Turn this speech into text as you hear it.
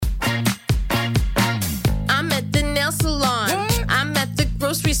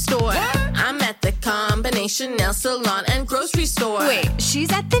combination nail salon and grocery store. Wait,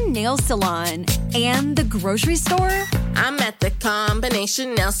 she's at the nail salon and the grocery store? I'm at the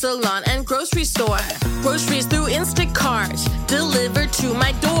combination nail salon and grocery store. Groceries through Instacart, delivered to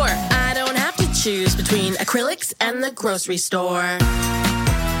my door. I don't have to choose between acrylics and the grocery store.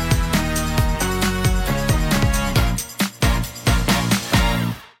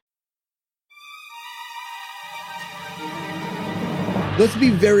 Let's be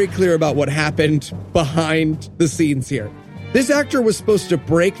very clear about what happened behind the scenes here. This actor was supposed to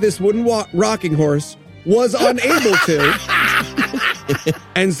break this wooden rocking horse, was unable to,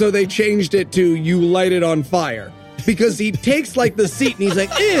 and so they changed it to "you light it on fire." Because he takes like the seat and he's like,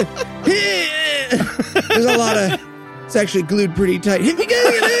 There's a lot of, it's actually glued pretty tight. He's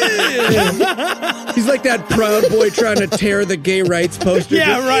like that Proud Boy trying to tear the gay rights poster.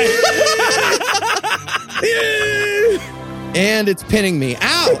 Yeah, right. And it's pinning me.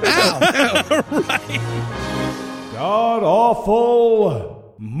 Ow, ow. Right. God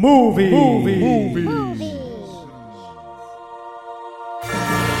awful movies.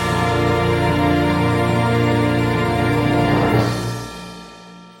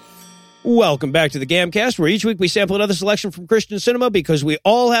 Welcome back to the Gamcast, where each week we sample another selection from Christian cinema because we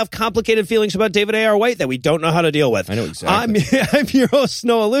all have complicated feelings about David A.R. White that we don't know how to deal with. I know exactly. I'm your host,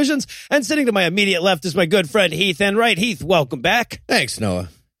 Noah Illusions, and sitting to my immediate left is my good friend Heath Enright. Heath, welcome back. Thanks, Noah.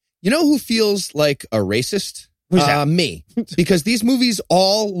 You know who feels like a racist? Who's that? Me. Because these movies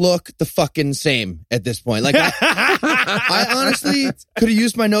all look the fucking same at this point. Like, I honestly could have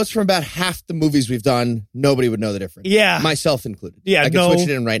used my notes from about half the movies we've done. Nobody would know the difference. Yeah. Myself included. Yeah, I could switch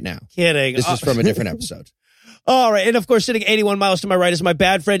it in right now. Kidding. This is from a different episode. All right. And of course, sitting 81 miles to my right is my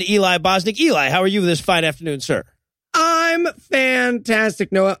bad friend Eli Bosnick. Eli, how are you this fine afternoon, sir? I'm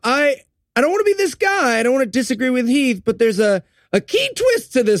fantastic, Noah. I don't want to be this guy. I don't want to disagree with Heath, but there's a key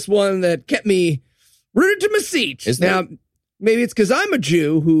twist to this one that kept me rooted to my seat. Now, maybe it's because I'm a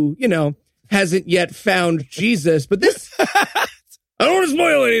Jew who, hasn't yet found Jesus, but this, I don't want to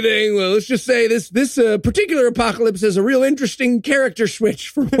spoil anything. Well, let's just say this particular apocalypse has a real interesting character switch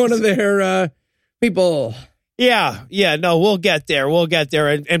for one of their people. Yeah, no, we'll get there.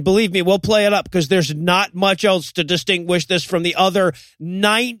 And believe me, we'll play it up because there's not much else to distinguish this from the other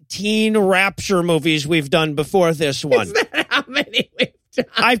 19 Rapture movies we've done before this one. Is that how many we've done?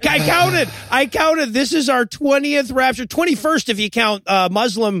 I counted. This is our 20th Rapture, 21st if you count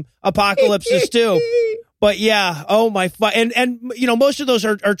Muslim apocalypses too. But yeah, oh my, and most of those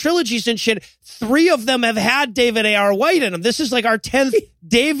are trilogies and shit. 3 of them have had David A.R. White in them. This is like our 10th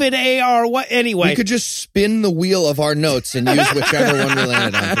David A.R. White. Anyway, we could just spin the wheel of our notes and use whichever one we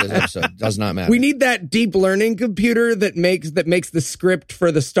landed on for this episode. Does not matter. We need that deep learning computer that makes the script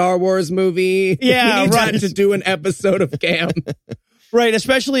for the Star Wars movie. Yeah, we need right. that to do an episode of Cam. Right,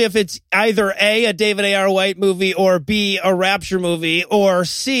 especially if it's either A, David A.R. White movie, or B, a Rapture movie, or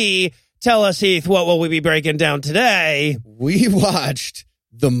C, tell us, Heath, what will we be breaking down today? We watched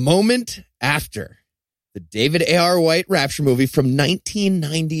The Moment After, the David A.R. White Rapture movie from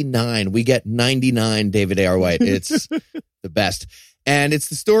 1999. We get 99 David A.R. White. It's the best. And it's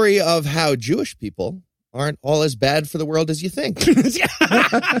the story of how Jewish people aren't all as bad for the world as you think.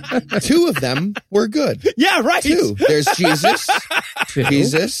 2 of them were good. Yeah, right. 2. There's Jesus,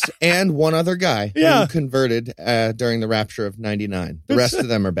 and one other guy who converted during the Rapture of 99. The rest of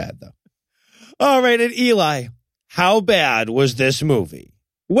them are bad, though. All right, and Eli, how bad was this movie?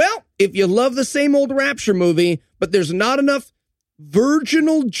 Well, if you love the same old Rapture movie, but there's not enough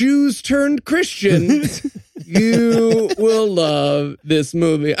virginal Jews turned Christians, you will love this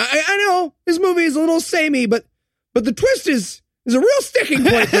movie. I know this movie is a little samey, but the twist is a real sticking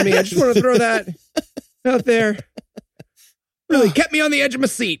point for me. I just want to throw that out there. Really kept me on the edge of my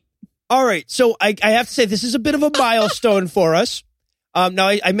seat. All right, so I have to say this is a bit of a milestone for us. Now,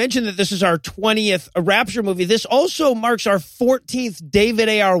 I mentioned that this is our 20th Rapture movie. This also marks our 14th David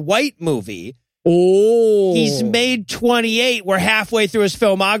A.R. White movie. Oh. He's made 28. We're halfway through his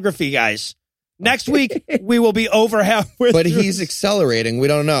filmography, guys. Next week, we will be over halfway But through. he's accelerating. We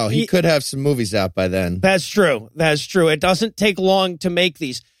don't know. He could have some movies out by then. That's true. It doesn't take long to make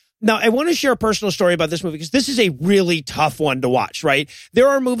these. Now, I want to share a personal story about this movie because this is a really tough one to watch, right? There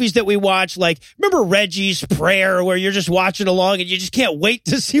are movies that we watch, like, remember Reggie's Prayer, where you're just watching along and you just can't wait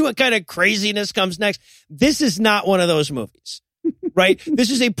to see what kind of craziness comes next. This is not one of those movies, right? This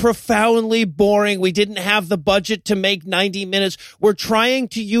is a profoundly boring, we didn't have the budget to make 90 minutes. We're trying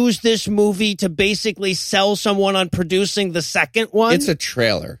to use this movie to basically sell someone on producing the second one. It's a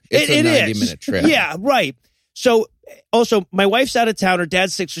trailer. It's a 90-minute trailer. Yeah, right. So, also, my wife's out of town. Her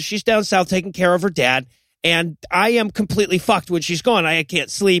dad's sick, so she's down south taking care of her dad. And I am completely fucked when she's gone. I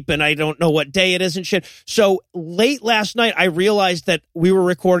can't sleep and I don't know what day it is and shit. So late last night, I realized that we were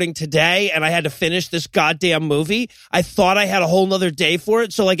recording today and I had to finish this goddamn movie. I thought I had a whole nother day for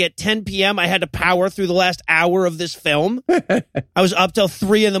it. So like at 10 p.m., I had to power through the last hour of this film. I was up till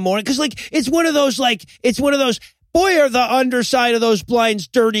 3 a.m. because like, it's one of those, boy, are the underside of those blinds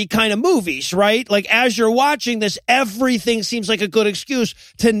dirty kind of movies, right? Like as you're watching this, everything seems like a good excuse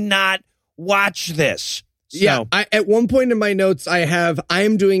to not watch this. So. Yeah, at one point in my notes, I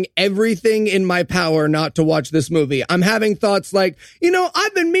am doing everything in my power not to watch this movie. I'm having thoughts like,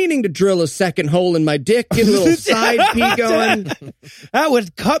 I've been meaning to drill a second hole in my dick, get a little side pee going. That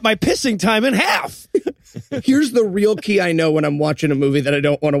would cut my pissing time in half. Here's the real key I know when I'm watching a movie that I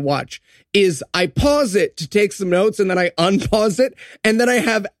don't want to watch is I pause it to take some notes and then I unpause it and then I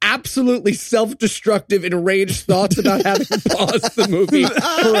have absolutely self-destructive enraged thoughts about having paused the movie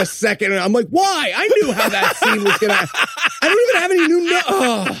for a second. And I'm like, why? I knew how that scene was going to... I don't even have any new...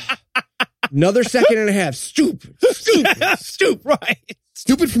 Another second and a half. Stupid. Right.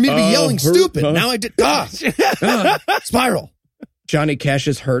 Stupid for me to be yelling stupid. Now I did... Spiral. Johnny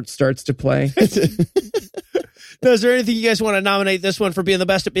Cash's Hurt starts to play. Now, is there anything you guys want to nominate this one for being the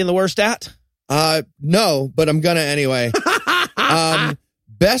best at being the worst at? No, but I'm gonna anyway.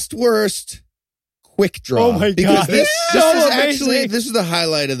 Best worst quick draw. Oh my because God. This Amazing. is the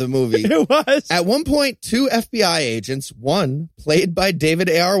highlight of the movie. It was. At one point, 2 FBI agents, one played by David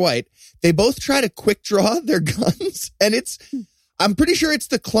A.R. White, they both try to quick draw their guns, and I'm pretty sure it's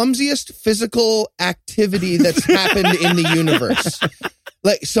the clumsiest physical activity that's happened in the universe.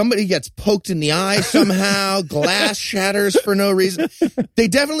 Like somebody gets poked in the eye somehow, glass shatters for no reason. They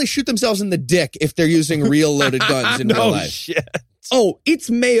definitely shoot themselves in the dick if they're using real loaded guns in real life. Shit. Oh, it's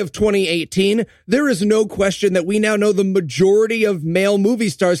May of 2018. There is no question that we now know the majority of male movie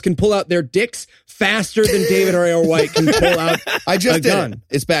stars can pull out their dicks faster than David A.R. White can pull out I just a did gun. it.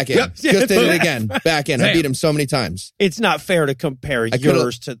 It's back in. Yep. Just did it again. Back in. I beat him so many times. It's not fair to compare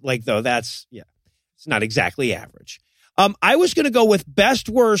yours to it's not exactly average. I was going to go with best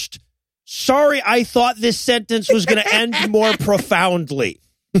worst. Sorry, I thought this sentence was going to end more profoundly.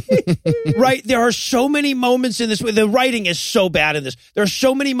 Right? There are so many moments in this. The writing is so bad in this. There are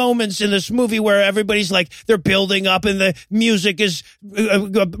so many moments in this movie where everybody's like, they're building up and the music is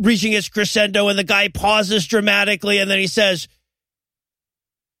reaching its crescendo and the guy pauses dramatically and then he says,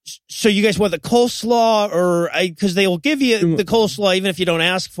 so you guys want the coleslaw or because they will give you the coleslaw even if you don't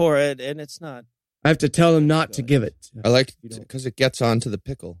ask for it. And it's not. I have to tell him not to give it. I like because it gets onto the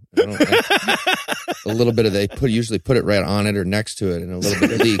pickle. I don't like a little bit of they usually put it right on it or next to it, and a little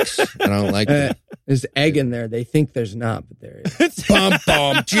bit leaks. I don't like it. There's egg in there. They think there's not, but there is. Bum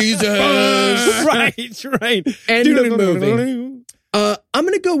bum Jesus. Right. End of the movie. I'm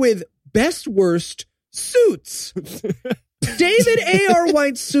gonna go with best worst suits. David A.R.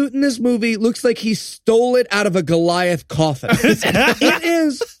 White's suit in this movie looks like he stole it out of a Goliath coffin. It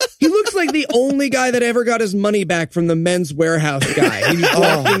is. He looks like the only guy that ever got his money back from the Men's Warehouse guy. He just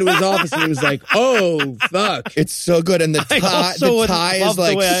walked into his office and he was like, oh, fuck. It's so good. And the tie is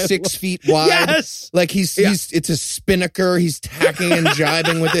like 6 feet wide. Yes. Like it's a spinnaker. He's tacking and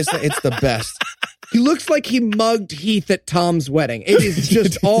jibing with this. It's the best. He looks like he mugged Heath at Tom's wedding. It is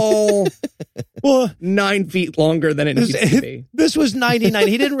just all 9 feet longer than it needs to be. This was 99.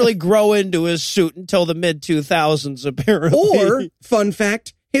 He didn't really grow into his suit until the mid-2000s, apparently. Or, fun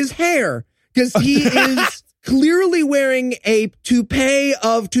fact, his hair. Because he is clearly wearing a toupee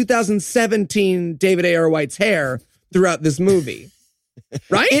of 2017 David A.R. White's hair throughout this movie.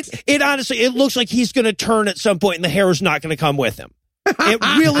 Right? It honestly, it looks like he's going to turn at some point and the hair is not going to come with him. It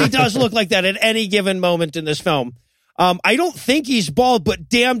really does look like that at any given moment in this film. I don't think he's bald, but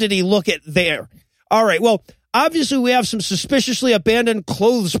damn did he look at there. All right, well, obviously we have some suspiciously abandoned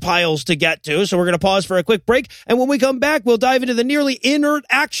clothes piles to get to, so we're going to pause for a quick break, and when we come back, we'll dive into the nearly inert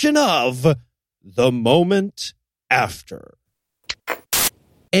action of The Moment After.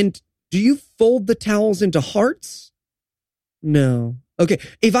 And do you fold the towels into hearts? No. Okay,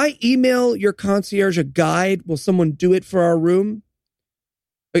 if I email your concierge a guide, will someone do it for our room?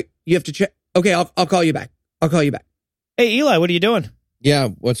 You have to check. Okay, I'll call you back. Hey, Eli, what are you doing? Yeah,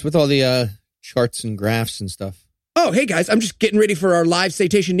 what's with all the charts and graphs and stuff? Oh, hey, guys, I'm just getting ready for our live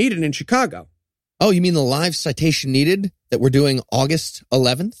Citation Needed in Chicago. Oh, you mean the live Citation Needed that we're doing August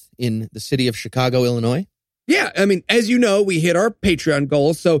 11th in the city of Chicago, Illinois? Yeah, I mean, as you know, we hit our Patreon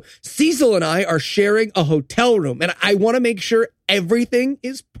goals, so Cecil and I are sharing a hotel room, and I want to make sure everything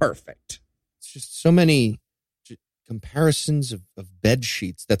is perfect. It's just so many comparisons of bed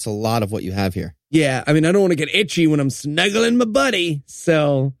sheets. That's a lot of what you have here. Yeah, I mean, I don't want to get itchy when I'm snuggling my buddy,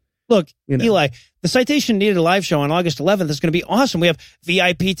 so... Look, You know. Eli, the Citation Needed live show on August 11th is going to be awesome. We have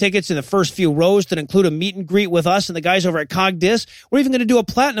VIP tickets in the first few rows that include a meet and greet with us and the guys over at Cogdis. We're even going to do a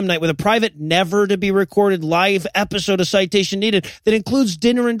platinum night with a private, never-to-be-recorded live episode of Citation Needed that includes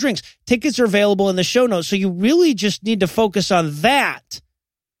dinner and drinks. Tickets are available in the show notes, so you really just need to focus on that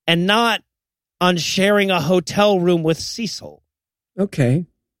and not on sharing a hotel room with Cecil. Okay.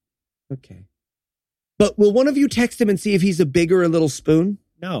 But will one of you text him and see if he's a big or a little spoon?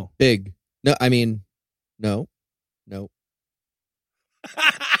 No. Big. No, I mean, no.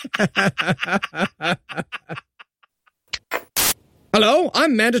 Hello,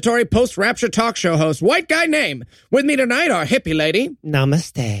 I'm mandatory post-rapture talk show host, white guy name. With me tonight are hippie lady,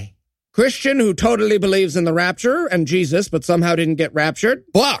 Namaste. Christian who totally believes in the rapture and Jesus but somehow didn't get raptured,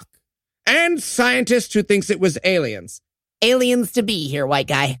 Block. and scientist who thinks it was aliens. Aliens to be here, white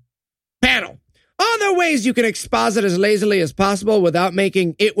guy. Panel. Are there ways you can exposit as lazily as possible without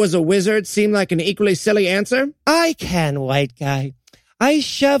making "it was a wizard" seem like an equally silly answer? I can, white guy. I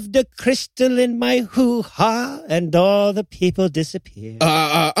shoved a crystal in my hoo-ha and all the people disappeared.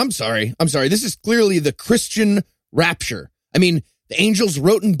 I'm sorry. This is clearly the Christian rapture. I mean, the angels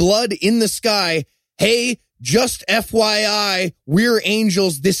wrote in blood in the sky, hey, just FYI, we're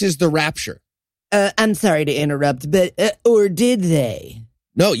angels. This is the rapture. I'm sorry to interrupt, but, or did they?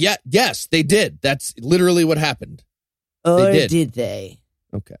 No, yes, they did. That's literally what happened. Or did. did they?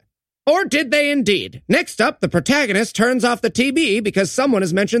 Okay. Or did they indeed? Next up, the protagonist turns off the TV because someone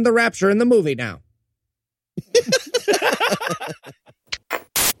has mentioned the rapture in the movie now.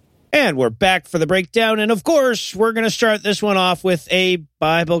 And we're back for the breakdown. And of course, we're going to start this one off with a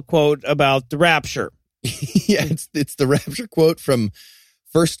Bible quote about the rapture. Yeah, it's the rapture quote from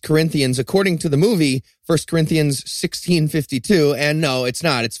 1 Corinthians, according to the movie, 1 Corinthians 16:52. And no, it's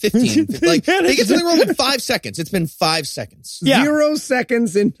not. It's 15. Like, they get something wrong in 5 seconds. It's been 5 seconds. Yeah. 0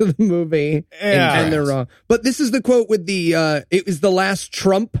 seconds into the movie, and they're wrong. But this is the quote with the, it was the last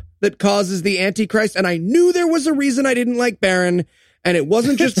Trump that causes the Antichrist, and I knew there was a reason I didn't like Barron, and it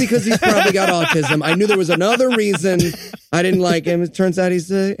wasn't just because he's probably got autism. I knew there was another reason I didn't like him. It turns out he's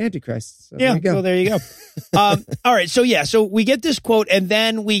the Antichrist. So Yeah, there you go. well, there you go. All right, so we get this quote, and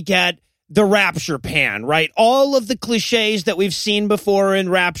then we get the rapture pan, right? All of the cliches that we've seen before in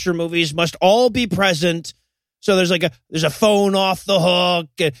rapture movies must all be present. So there's a phone off the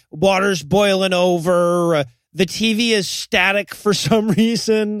hook, water's boiling over, the TV is static for some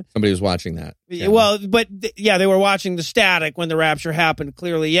reason. Somebody was watching that. Yeah. Well, but they were watching the static when the rapture happened.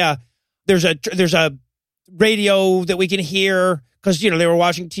 Clearly, yeah. There's a radio that we can hear because they were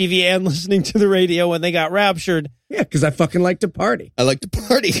watching TV and listening to the radio when they got raptured. Yeah, because I fucking like to party. I like to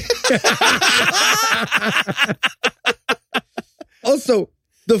party. Also,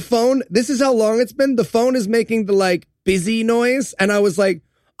 the phone, this is how long it's been. The phone is making the busy noise. And I was like,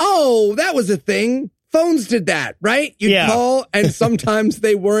 oh, that was a thing. Phones did that, right? You'd call and sometimes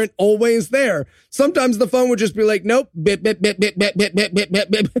they weren't always there. Sometimes the phone would just be like, nope, bip, bip, bip, bip, bip, bip, bip,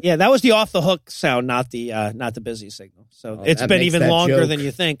 bip, bip. Yeah, that was the off the hook sound, not the busy signal. So it's that been makes even that longer joke than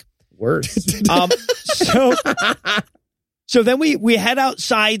you think. Worse. So then we head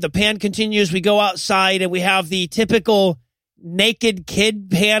outside. The pan continues. We go outside and we have the typical naked kid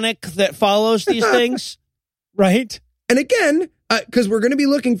panic that follows these things, right? And again, because we're going to be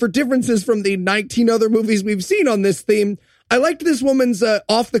looking for differences from the 19 other movies we've seen on this theme, I liked this woman's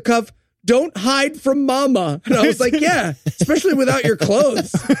off the cuff, "Don't hide from mama." And I was like, yeah, especially without your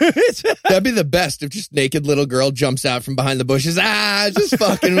clothes. That'd be the best if just naked little girl jumps out from behind the bushes. Just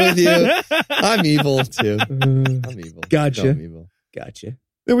fucking with you. I'm evil too. I'm evil. Gotcha. I'm evil. Gotcha.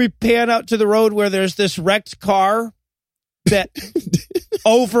 Then we pan out to the road where there's this wrecked car, that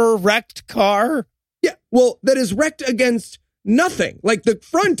over-wrecked car. Yeah, well, that is wrecked against nothing. Like the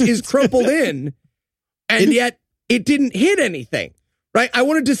front is crumpled in, and yet it didn't hit anything. Right? I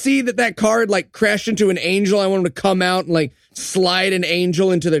wanted to see that car had crashed into an angel. I wanted to come out and slide an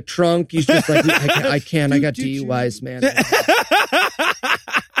angel into the trunk. He's just like, I can't. I got DUIs, man.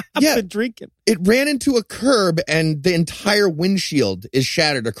 I've been drinking. It ran into a curb and the entire windshield is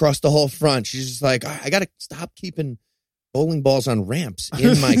shattered across the whole front. She's just like, I got to stop keeping bowling balls on ramps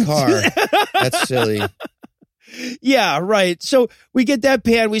in my car. That's silly. Yeah, right. So we get that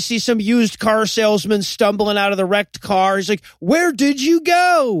pan. We see some used car salesman stumbling out of the wrecked car. He's like, "Where did you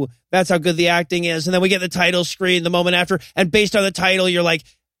go?" That's how good the acting is. And then we get the title screen the moment after. And based on the title, you're like,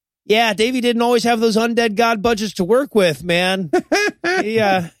 yeah, Davey didn't always have those undead god budgets to work with, man. He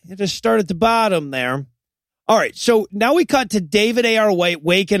just started at the bottom there. All right. So now we cut to David A.R. White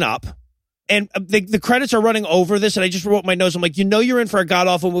waking up. And the credits are running over this, and I just wrote my notes. I'm like, you're in for a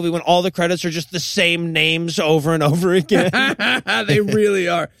god-awful movie when all the credits are just the same names over and over again. They really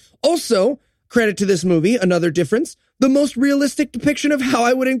are. Also, credit to this movie, another difference, the most realistic depiction of how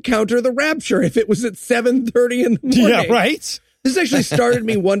I would encounter the rapture if it was at 7:30 in the morning. Yeah, right? This actually started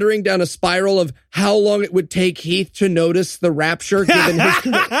me wandering down a spiral of how long it would take Heath to notice the rapture, given his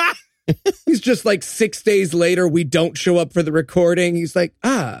commitment. He's just like 6 days later, we don't show up for the recording. He's like,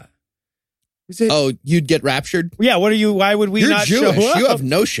 is it? Oh, you'd get raptured? Yeah, why would we You're not Jewish. show up? You have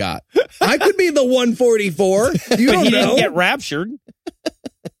no shot. I could be the 144. You But don't he know. didn't get raptured.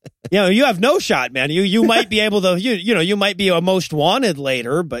 You have no shot, man. You might be able to, you might be a most wanted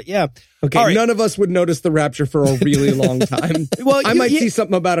later, but yeah. Okay, All right. none of us would notice the rapture for a really long time. Well, I might see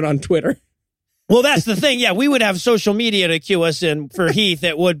something about it on Twitter. Well, that's the thing. Yeah, we would have social media to cue us in for Heath.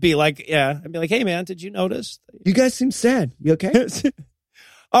 It would be like, I'd be like, hey, man, did you notice? You guys seem sad. You okay?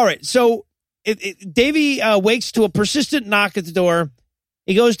 All right. So Davey wakes to a persistent knock at the door.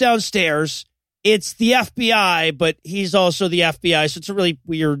 He goes downstairs. It's the FBI, but he's also the FBI. So it's a really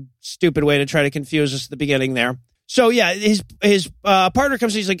weird, stupid way to try to confuse us at the beginning there. So, yeah, his partner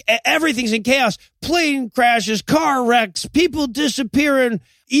comes in. He's like, everything's in chaos. Plane crashes, car wrecks, people disappearing.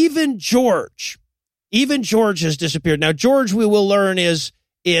 Even George has disappeared. Now, George, we will learn, is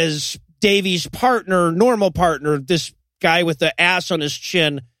Davey's partner, normal partner. This guy with the ass on his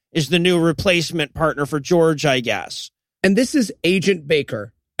chin is the new replacement partner for George, I guess. And this is Agent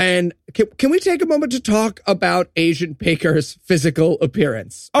Baker. And can we take a moment to talk about Agent Baker's physical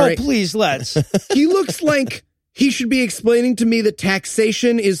appearance? Oh, right? please, let's. He looks like he should be explaining to me that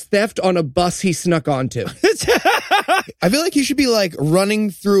taxation is theft on a bus he snuck onto. I feel like he should be like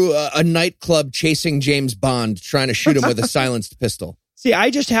running through a nightclub chasing James Bond, trying to shoot him with a silenced pistol. See, I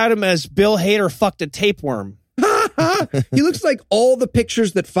just had him as Bill Hader fucked a tapeworm. He looks like all the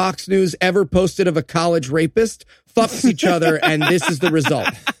pictures that Fox News ever posted of a college rapist fucks each other, and this is the result.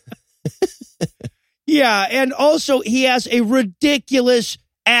 Yeah, and also he has a ridiculous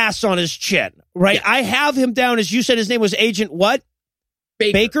ass on his chin, right? Yeah. I have him down as you said his name was Agent what?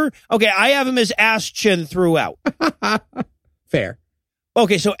 Baker? Okay, I have him as ass chin throughout. Fair.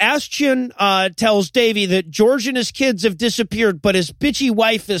 Okay, so ass chin tells Davey that George and his kids have disappeared, but his bitchy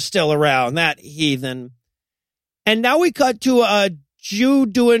wife is still around, that heathen. And now we cut to a Jew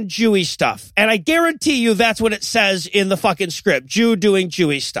doing Jewy stuff. And I guarantee you that's what it says in the fucking script. Jew doing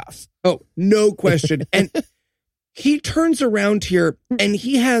Jewy stuff. Oh, no question. And he turns around here and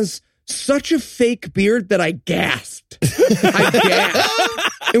he has such a fake beard that I gasped.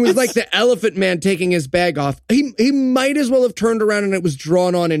 It was like the Elephant Man taking his bag off. He might as well have turned around and it was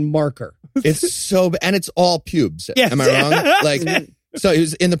drawn on in marker. It's so, and it's all pubes. Yes. Am I wrong? Like, so he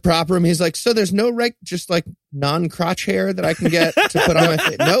was in the prop room. He's like, so there's no just like non-crotch hair that I can get to put on my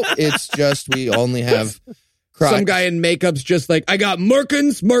face. Nope. It's just, we only have crotch. Some guy in makeup's just like, I got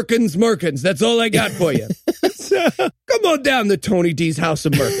Merkins. That's all I got for you. Come on down to Tony D's house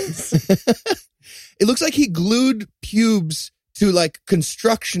of Merkins. It looks like he glued pubes to like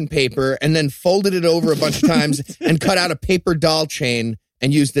construction paper and then folded it over a bunch of times and cut out a paper doll chain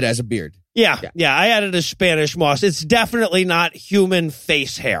and used it as a beard. Yeah. I added a Spanish moss. It's definitely not human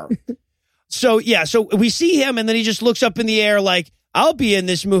face hair. So we see him and then he just looks up in the air like, I'll be in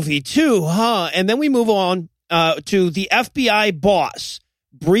this movie too, huh? And then we move on to the FBI boss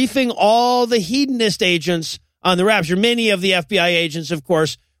briefing all the hedonist agents on the rapture. Many of the FBI agents, of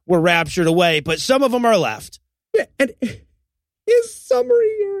course, were raptured away, but some of them are left. Yeah, and his summary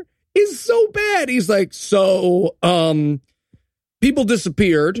here is so bad. He's like, so, people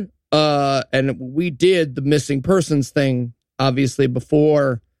disappeared, and we did the missing persons thing, obviously,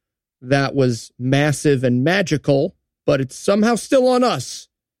 before that was massive and magical, but it's somehow still on us.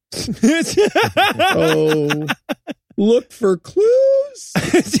 So look for clues.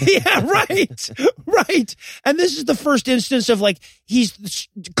 Yeah, right. And this is the first instance of like, he's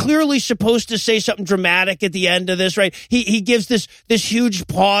clearly supposed to say something dramatic at the end of this, right? He gives this huge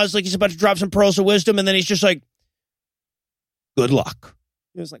pause, like he's about to drop some pearls of wisdom, and then he's just like, good luck.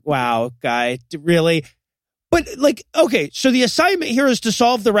 It was like, wow, guy, really? But like, okay, so the assignment here is to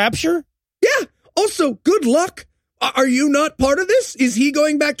solve the rapture? Yeah. Also, good luck. Are you not part of this? Is he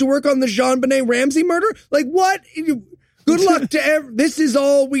going back to work on the JonBenet Ramsey murder? Like, what? Good luck to this is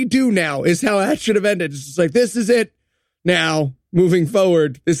all we do now, is how that should have ended. It's just like, this is it now, moving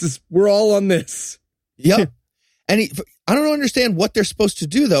forward. We're all on this. Yep. And I don't understand what they're supposed to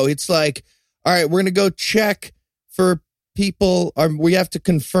do, though. It's like, all right, we're going to go check for people. We have to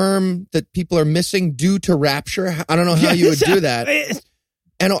confirm that people are missing due to rapture. I don't know how you would do that.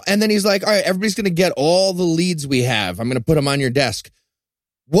 And then he's like, all right, everybody's going to get all the leads we have. I'm going to put them on your desk.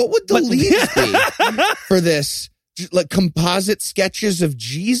 What would the leads be for this? Like composite sketches of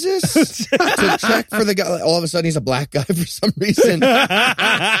Jesus to check for the guy. All of a sudden, he's a black guy for some reason.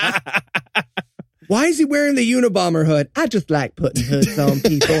 Why is he wearing the Unabomber hood? I just like putting hoods on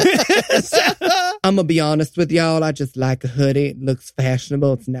people. I'm going to be honest with y'all. I just like a hoodie. It looks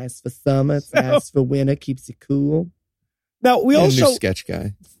fashionable. It's nice for summer. It's nice for winter. Keeps you cool. Now, we also, new sketch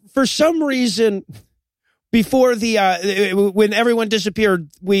guy. For some reason, before when everyone disappeared,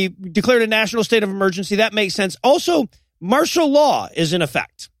 we declared a national state of emergency. That makes sense. Also, martial law is in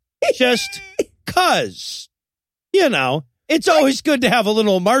effect. Just because, it's always good to have a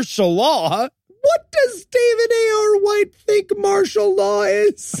little martial law. What does David A.R. White think martial law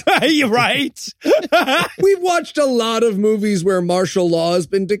is? You're right. We've watched a lot of movies where martial law has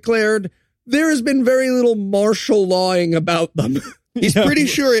been declared. There has been very little martial lawing about them. He's pretty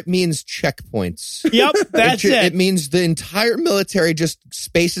sure it means checkpoints. Yep, that's it. It means the entire military just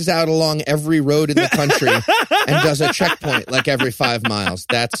spaces out along every road in the country and does a checkpoint like every 5 miles.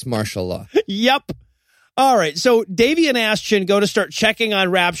 That's martial law. Yep. All right, so Davy and Ashton go to start checking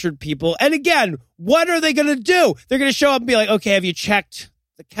on raptured people. And again, what are they going to do? They're going to show up and be like, okay, have you checked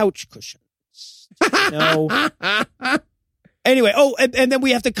the couch cushions? No. Anyway, and then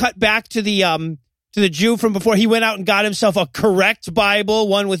we have to cut back to the Jew from before. He went out and got himself a correct Bible,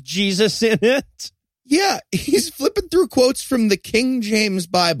 one with Jesus in it. Yeah, he's flipping through quotes from the King James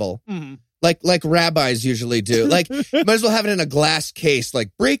Bible. Mm-hmm. Like rabbis usually do. Like, might as well have it in a glass case,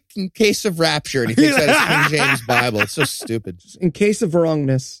 like break in case of rapture. And he thinks that is King James Bible. It's so stupid. In case of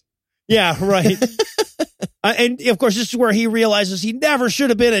wrongness. Yeah, right. And of course, this is where he realizes he never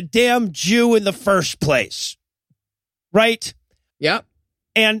should have been a damn Jew in the first place. Right? Yep.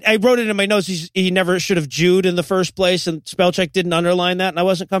 And I wrote it in my notes. He never should have Jewed in the first place. And spell check didn't underline that. And I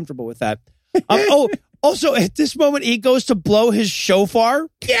wasn't comfortable with that. Also, at this moment, he goes to blow his shofar.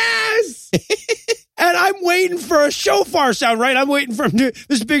 Yes! And I'm waiting for a shofar sound, right? I'm waiting for him to,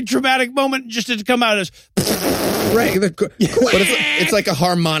 this big dramatic moment just to come out as... Right. But it's like a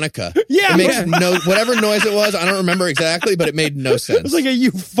harmonica. Yeah. It makes whatever noise it was, I don't remember exactly, but it made no sense. It's like a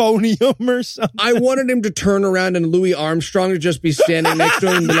euphonium or something. I wanted him to turn around and Louis Armstrong to just be standing next to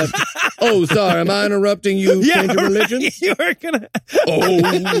him and be like, oh, sorry, am I interrupting you? Yeah, changing religion? You were gonna... Oh,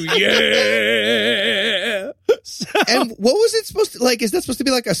 yeah. And what was it supposed to, like, is that supposed to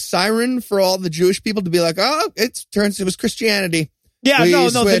be like a siren for all the Jewish people to be like, oh, it was Christianity. Yeah, Please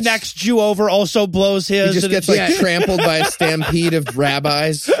no, switch. the next Jew over also blows his. He just gets like trampled by a stampede of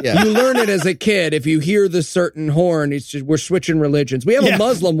rabbis. Yeah. You learn it as a kid. If you hear the certain horn, it's just, we're switching religions. We have a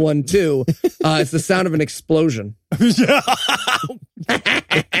Muslim one too. It's the sound of an explosion.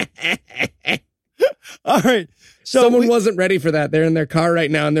 All right. So someone wasn't ready for that. They're in their car right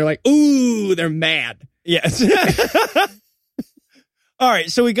now and they're like, ooh, they're mad. Yes. All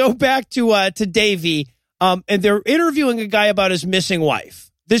right. So we go back to Davy. And they're interviewing a guy about his missing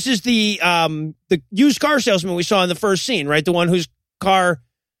wife. This is the used car salesman we saw in the first scene, right? The one whose car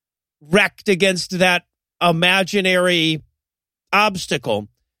wrecked against that imaginary obstacle.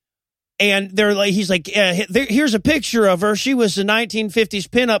 And they're like, he's like, here's a picture of her. She was a 1950s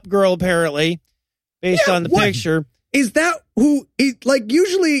pinup girl, apparently, based on the picture. Is that who, like,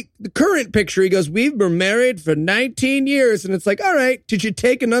 usually the current picture, he goes, we've been married for 19 years. And it's like, all right, did you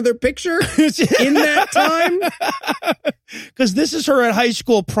take another picture in that time? Because this is her at high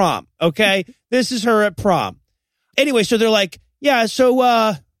school prom, okay? This is her at prom. Anyway, so they're like, yeah,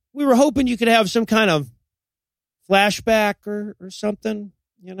 so we were hoping you could have some kind of flashback or something,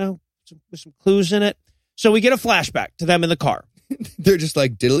 with some clues in it. So we get a flashback to them in the car. They're just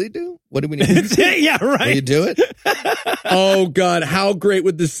like, diddly-do? What do we need? Yeah, right. Will you do it? Oh, God. How great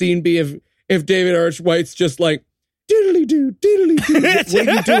would the scene be if David Arch White's just like, diddly-do, diddly-do. What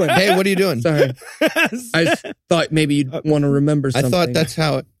are you doing? Hey, what are you doing? Sorry. I just thought maybe you'd want to remember something. I thought that's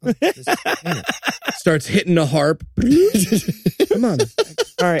how it... Starts hitting a harp. Come on.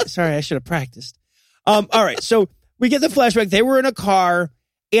 All right. Sorry, I should have practiced. All right. So we get the flashback. They were in a car.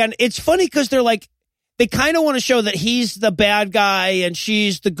 And it's funny because they're like, they kind of want to show that he's the bad guy and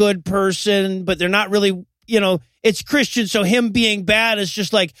she's the good person, but they're not really, it's Christian. So him being bad is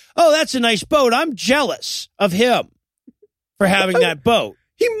just like, oh, that's a nice boat. I'm jealous of him for having that boat.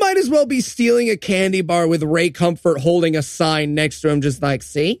 He might as well be stealing a candy bar with Ray Comfort holding a sign next to him, just like,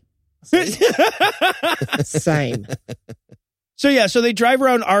 see? Same. So they drive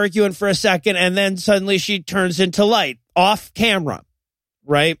around arguing for a second, and then suddenly she turns into light off camera,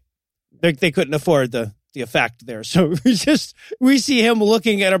 right? They couldn't afford the effect there. So we see him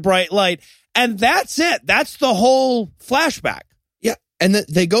looking at a bright light, and that's it. That's the whole flashback. Yeah. And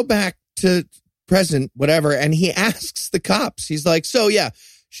they go back to present, whatever, and he asks the cops. He's like, so yeah,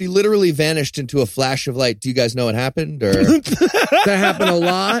 She literally vanished into a flash of light. Do you guys know what happened? Or That happened a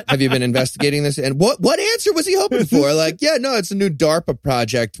lot. have you been investigating this? And what answer was he hoping for? Like, yeah, no, it's a new DARPA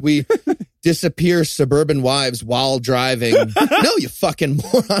project. We disappear suburban wives while driving. No, you fucking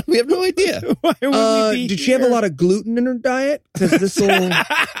moron. We have no idea. Why would we be Did she have a lot of gluten in her diet? Because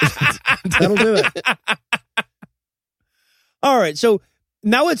that'll do it. All right, so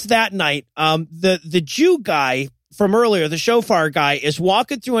now it's that night. The Jew guy from earlier, the shofar guy, is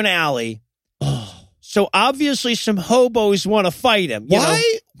walking through an alley. So obviously some hobos want to fight him. You know?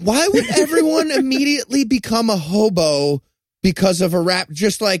 Why would everyone immediately become a hobo because of a rap?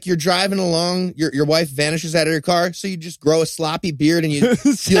 Just like you're driving along, your wife vanishes out of your car, so you just grow a sloppy beard and you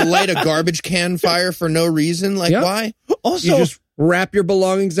light a garbage can fire for no reason? Like, Yep. why? Also, You just wrap your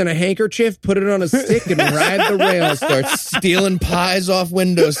belongings in a handkerchief, put it on a stick, and ride the rails. Start stealing pies off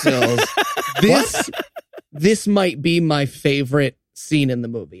windowsills. This might be my favorite scene in the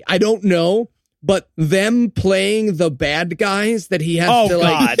movie. I don't know, but them playing the bad guys that he has to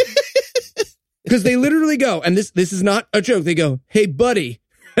God. because they literally go, and this is not a joke. They go, "Hey, buddy,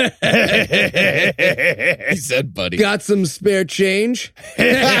 He said, buddy. got some spare change?"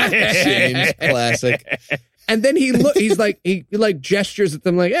 James, classic. And then he gestures at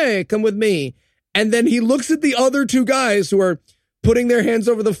them like, "Hey, come with me." And then he looks at the other two guys who are putting their hands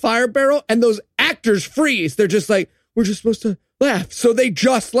over the fire barrel, and those actors freeze. They're just like, "We're just supposed to laugh." So they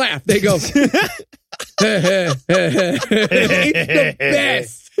just laugh. They go, it's the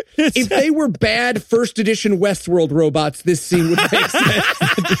best. If they were bad first edition Westworld robots, this scene would make sense.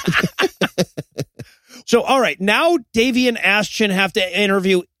 So, all right, now Davey and Ashton have to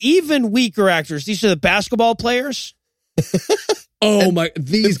interview even weaker actors. These are the basketball players. Oh my,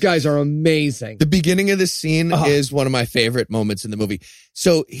 these guys are amazing. The beginning of this scene is one of my favorite moments in the movie.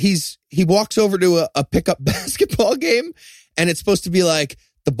 So he walks over to a pickup basketball game, and it's supposed to be like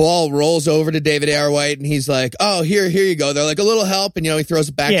the ball rolls over to David A.R. White, and he's like, "Oh, here you go." They're like, a little help, and he throws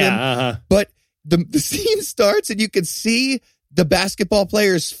it back to him. But the scene starts, and you can see the basketball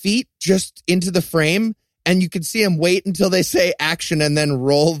player's feet just into the frame, and you can see him wait until they say action and then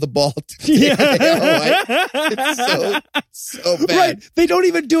roll the ball to David A.R. White. It's so bad. Right. They don't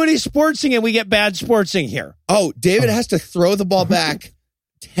even do any sportsing, and we get bad sportsing here. Oh, David has to throw the ball back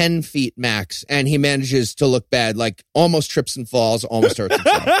 10 feet max, and he manages to look bad, like almost trips and falls, almost hurts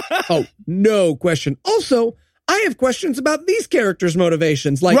himself. Oh, no question. Also, I have questions about these characters'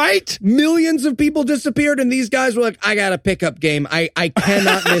 motivations. Like, Right? millions of people disappeared, and these guys were like, "I got a pickup game. I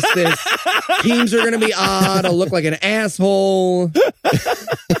cannot miss this. Teams are going to be odd. I'll look like an asshole.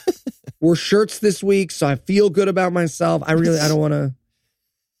 Wore shirts this week, so I feel good about myself. I don't want to."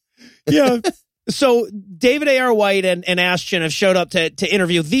 Yeah. So David A.R. White and Ashton have showed up to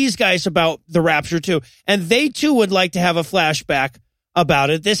interview these guys about the Rapture too, and they too would like to have a flashback about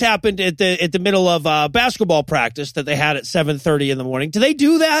it. This happened at the middle of basketball practice that they had at 7:30 in the morning. Do they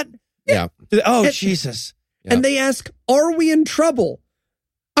do that? Yeah. Oh, Jesus. Yeah. And they ask, "Are we in trouble?"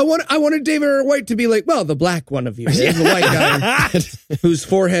 I wanted David R. White to be like, "Well, the black one of you, the white guy whose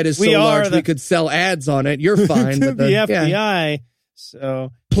forehead is so large we could sell ads on it. You're fine." But the FBI.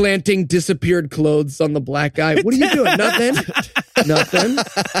 So planting disappeared clothes on the black guy. What are you doing? Nothing. Nothing.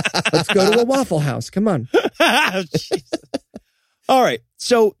 Let's go to a Waffle House. Come on. Jesus. All right.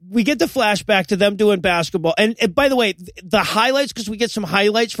 So we get the flashback to them doing basketball. And by the way, the highlights, because we get some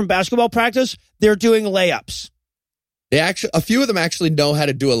highlights from basketball practice, they're doing layups. A few of them actually know how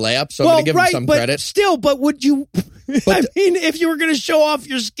to do a layup, so I'm going to give them some credit. Still, but would you, I mean, if you were going to show off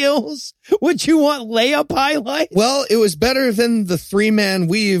your skills, would you want layup highlights? Well, it was better than the 3-man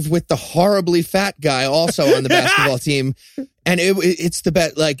weave with the horribly fat guy also on the basketball team. And it's the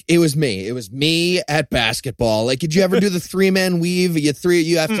best. Like, it was me at basketball. Like, did you ever do the 3-man weave?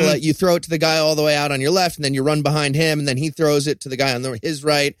 You have to you throw it to the guy all the way out on your left, and then you run behind him, and then he throws it to the guy on his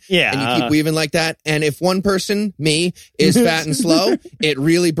right. Yeah. And you keep weaving like that. And if one person, me, is fat and slow, it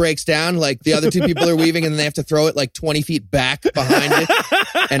really breaks down. Like, the other two people are weaving, and then they have to throw it like 20 feet back behind it.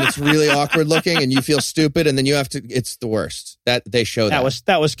 And it's really awkward looking, and you feel stupid, and then you have to, it's the worst. That they show that.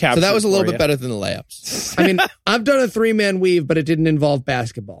 That was captured. So that was a little for bit you. better than the layups. I mean, I've done a 3-man weave, but it didn't involve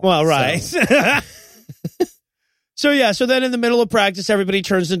basketball. Well, right. So then in the middle of practice, everybody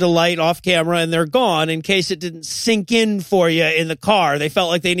turns into light off camera and they're gone in case it didn't sink in for you in the car. They felt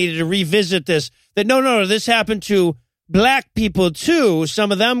like they needed to revisit this. That no, this happened to black people too.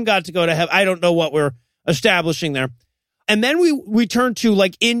 Some of them got to go to heaven. I don't know what we're establishing there. And then we turn to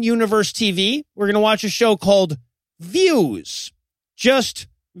like in-universe TV. We're going to watch a show called Views. Just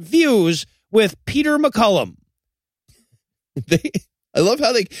Views with Peter McCullum. I love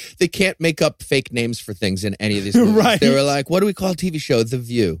how they can't make up fake names for things in any of these movies. Right. They were like, what do we call a TV show? The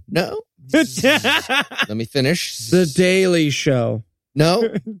View. No. Let me finish. The Daily Show.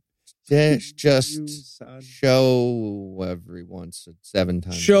 No. Just show every once 7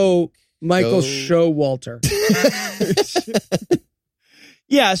 times. Show Michael Showalter.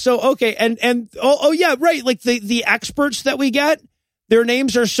 Yeah, so okay, and yeah, right. Like the experts that we get, their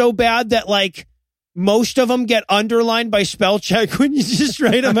names are so bad that like most of them get underlined by spell check when you just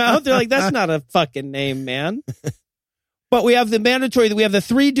write them out. They're like, that's not a fucking name, man. But we have the mandatory, we have the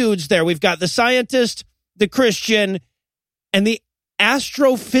 3 dudes there. We've got the scientist, the Christian, and the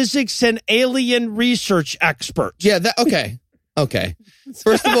astrophysics and alien research expert. Yeah, okay.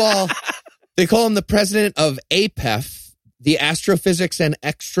 First of all, they call him the president of APEF, the Astrophysics and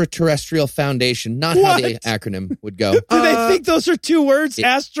Extraterrestrial Foundation. Not how the acronym would go. Do they think those are 2 words?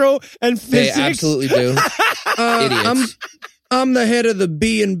 Astro and physics? They absolutely do. Idiots. I'm the head of the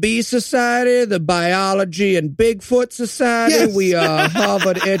B&B Society, the Biology and Bigfoot Society. Yes. We are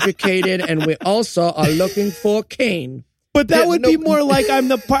Harvard educated, and we also are looking for Kane. But that would be more like I'm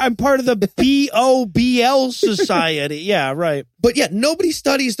part of the BOBL Society. Yeah, right. But yeah, nobody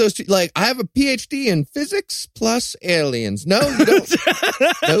studies those 2. Like, I have a PhD in physics plus aliens. No, you don't.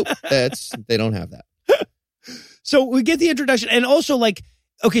 Nope, they don't have that. So we get the introduction, and also like,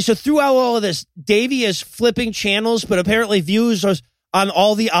 okay, so throughout all of this, Davey is flipping channels, but apparently views are on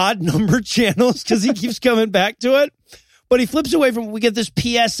all the odd number channels because he keeps coming back to it. But he flips away from, we get this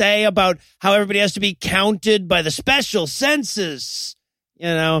PSA about how everybody has to be counted by the special census. You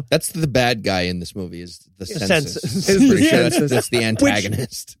know, that's the bad guy in this movie is the census. Is the Sure census. that's the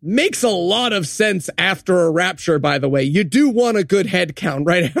antagonist. Which makes a lot of sense after a rapture, by the way. You do want a good head count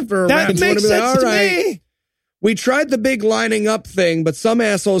right after a rapture. That makes sense to me. We tried the big lining up thing, but some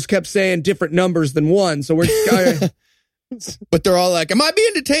assholes kept saying different numbers than 1. So we're just But they're all like, am I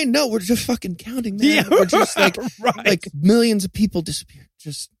being detained? No, we're just fucking counting, man. Yeah, we're just like, right. like millions of people disappeared.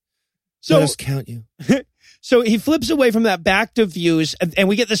 Just let us count you. So he flips away from that back to views, and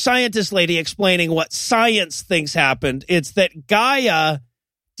we get the scientist lady explaining what science thinks happened. It's that Gaia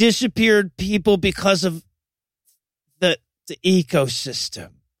disappeared people because of the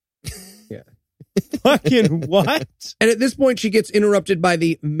ecosystem. Yeah. Fucking what? And at this point, she gets interrupted by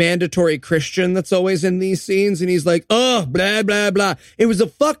the mandatory Christian that's always in these scenes. And he's like, oh, blah, blah, blah. It was a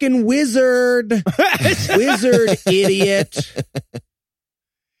fucking wizard. Wizard, idiot.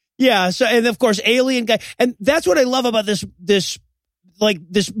 Yeah. So, and of course, alien guy. And that's what I love about this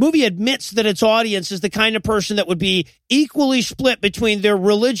movie admits that its audience is the kind of person that would be equally split between their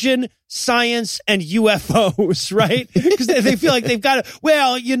religion, science, and UFOs, right? Because they feel like they've got to,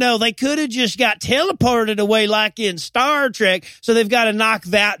 well, you know, they could have just got teleported away like in Star Trek, so they've got to knock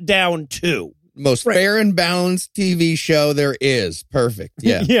that down too. Most fair and balanced TV show there is. Perfect.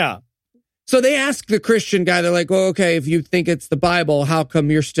 Yeah. Yeah. So they ask the Christian guy, they're like, well, okay, if you think it's the Bible, how come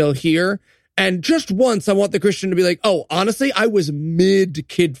you're still here? And just once, I want the Christian to be like, oh, honestly, I was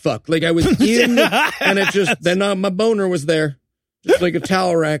mid-kid fuck. Like, I was in, and it just, then my boner was there. Just like a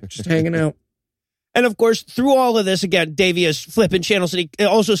towel rack, just hanging out. And of course, through all of this, again, Davey is flipping channels, and he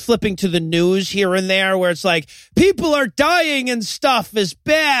also is flipping to the news here and there where it's like, people are dying and stuff is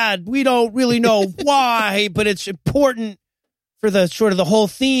bad. We don't really know why, but it's important for the sort of the whole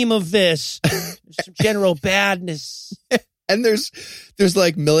theme of this. There's some general badness. And there's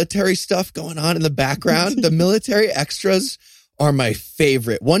like military stuff going on in the background. The military extras are my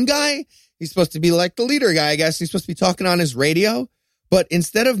favorite. One guy, he's supposed to be like the leader guy, I guess. He's supposed to be talking on his radio. But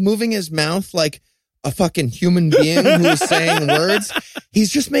instead of moving his mouth like a fucking human being who is saying words,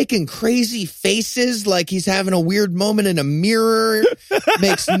 he's just making crazy faces like he's having a weird moment in a mirror.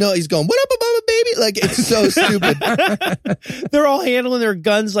 He's going, what up, Obama, baby? Like, it's so stupid. They're all handling their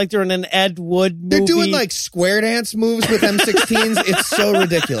guns like they're in an Ed Wood movie. They're doing like square dance moves with M16s. It's so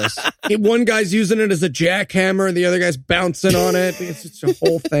ridiculous. One guy's using it as a jackhammer, and the other guy's bouncing on it. It's just a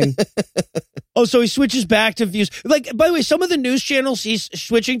whole thing. Oh, so he switches back to views. Like, by the way, some of the news channels he's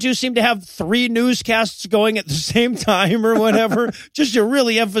switching to seem to have 3 newscasts going at the same time or whatever, just to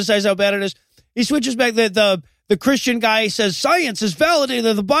really emphasize how bad it is. He switches back. The Christian guy says science has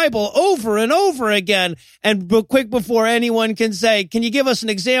validated the Bible over and over again. And quick before anyone can say, can you give us an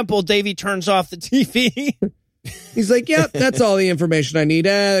example? Davey turns off the TV. He's like, yeah, that's all the information I need.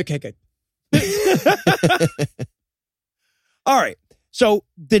 Okay, good. All right. So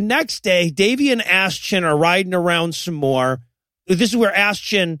the next day, Davey and Aschin are riding around some more. This is where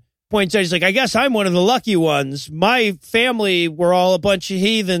Aschin points out, he's like, I guess I'm one of the lucky ones. My family were all a bunch of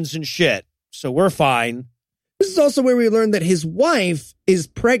heathens and shit, so we're fine. This is also where we learn that his wife is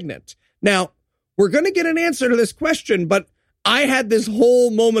pregnant. Now, we're going to get an answer to this question, but I had this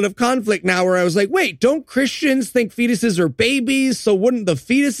whole moment of conflict now where I was like, wait, don't Christians think fetuses are babies? So wouldn't the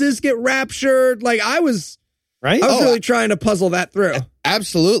fetuses get raptured? Like I was really trying to puzzle that through.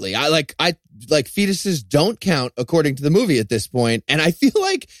 Absolutely. I like fetuses don't count according to the movie at this point. And I feel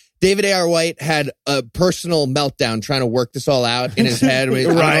like David A.R. White had a personal meltdown trying to work this all out in his head. I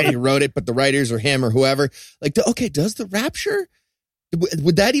don't know if he wrote it, but the writers or him or whoever, like, okay, does the rapture,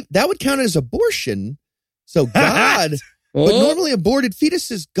 would that would count as abortion? So God, but normally aborted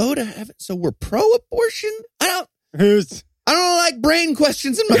fetuses go to heaven. So we're pro-abortion? I don't like brain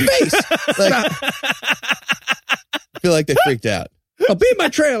questions in my face. Like, I feel like they freaked out. I'll be in my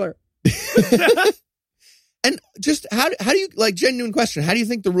trailer. And just how do you, like, genuine question, how do you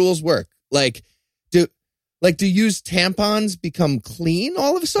think the rules work? Like, do used tampons become clean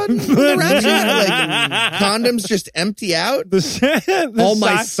all of a sudden? Like, condoms just empty out? All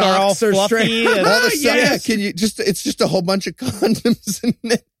my socks are fluffy. straight. Can you just, it's just a whole bunch of condoms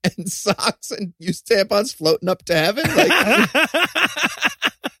and socks and used tampons floating up to heaven? Like,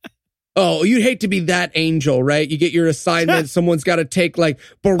 oh, you'd hate to be that angel, right? You get your assignment. Someone's got to take like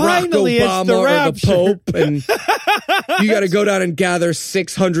Barack Finally, Obama or the Pope, and you got to go down and gather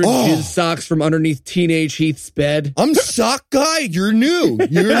 600 jizz socks from underneath teenage Heath's bed. I'm sock guy. You're new.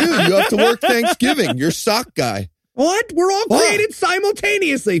 You have to work Thanksgiving. You're sock guy. What? We're all created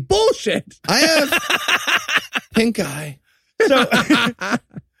simultaneously. Bullshit. I have pink eye. So,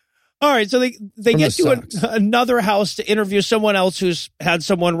 all right, so they get to another house to interview someone else who's had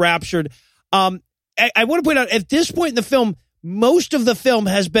someone raptured. I want to point out, at this point in the film, most of the film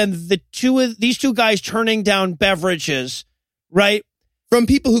has been these two guys turning down beverages, right? From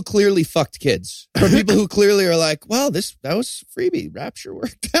people who clearly fucked kids. From people who clearly are like, well, that was freebie. Rapture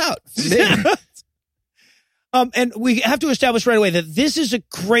worked out. And we have to establish right away that this is a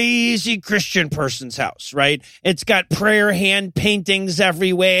crazy Christian person's house, right? It's got prayer hand paintings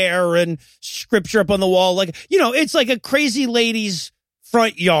everywhere and scripture up on the wall. Like, it's like a crazy lady's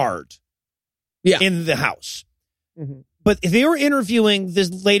front yard in the house. Mm-hmm. But they were interviewing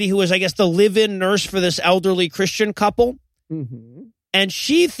this lady who was, I guess, the live-in nurse for this elderly Christian couple. Mm-hmm. And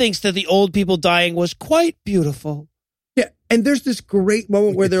she thinks that the old people dying was quite beautiful. Yeah, and there's this great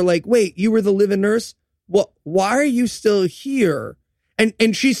moment where they're like, wait, you were the live-in nurse? Well, why are you still here?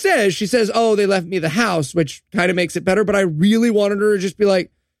 And she says, oh, they left me the house, which kind of makes it better. But I really wanted her to just be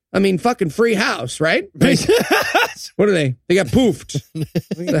like, I mean, fucking free house, right? Like, what are they? They got poofed.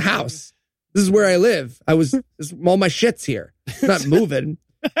 The house. This is where I live. All my shit's here. It's not moving.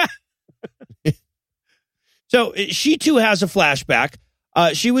 So she too has a flashback.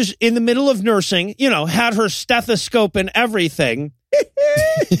 She was in the middle of nursing, had her stethoscope and everything.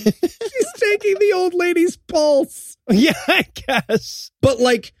 She's taking the old lady's pulse. Yeah, I guess. But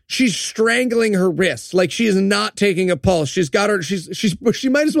like she's strangling her wrist. Like she is not taking a pulse. She's got her. She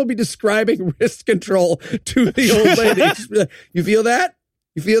might as well be describing wrist control to the old lady. Like, you feel that?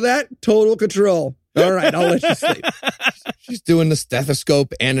 You feel that? Total control. All right, I'll let you sleep. She's doing the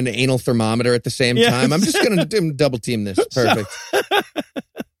stethoscope and an anal thermometer at the same time. I'm just going to double team this. Perfect.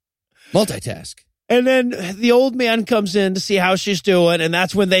 Multitask. And then the old man comes in to see how she's doing, and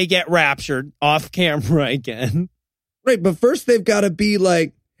that's when they get raptured off camera again. Right, but first they've got to be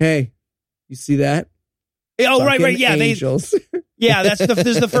like, hey, you see that? Oh, fucking right. Yeah, angels. This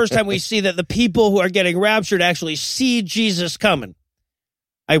is the first time we see that the people who are getting raptured actually see Jesus coming.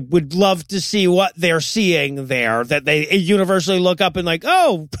 I would love to see what they're seeing there, that they universally look up and like,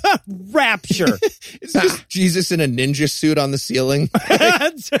 oh, rapture. It's just Jesus in a ninja suit on the ceiling.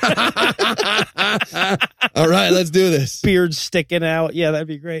 All right, let's do this. Beard sticking out. Yeah, that'd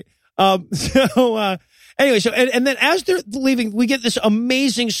be great. Anyway, and then as they're leaving, we get this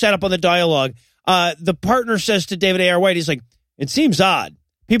amazing setup on the dialogue. The partner says to David A.R. White, he's like, it seems odd.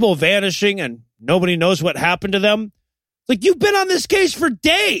 People vanishing and nobody knows what happened to them. Like, you've been on this case for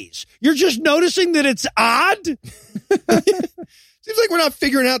days. You're just noticing that it's odd? Seems like we're not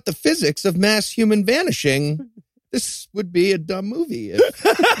figuring out the physics of mass human vanishing. This would be a dumb movie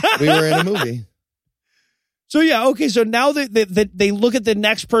if we were in a movie. So, yeah, okay, so now they look at the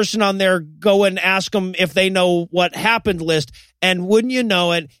next person on their go and ask them if they know what happened list, and wouldn't you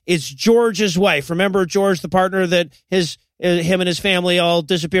know it, it's George's wife. Remember George, the partner that him and his family all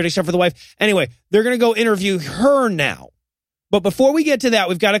disappeared except for the wife? Anyway, they're going to go interview her now. But before we get to that,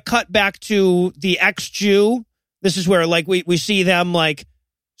 we've got to cut back to the ex-Jew. This is where, like, we see them, like,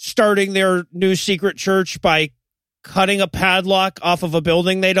 starting their new secret church by cutting a padlock off of a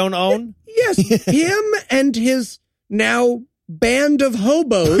building they don't own. Yes, him and his now band of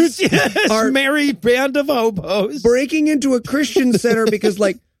hobos. Our merry band of hobos. Breaking into a Christian center because,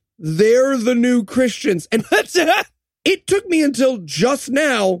 like, they're the new Christians. And It took me until just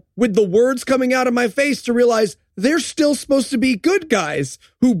now, with the words coming out of my face, to realize they're still supposed to be good guys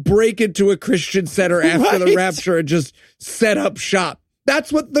who break into a Christian center after the rapture and just set up shop.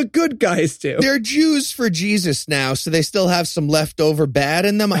 That's what the good guys do. They're Jews for Jesus now, so they still have some leftover bad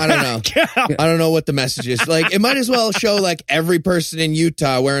in them. I don't know. I don't know what the message is. Like, it might as well show like every person in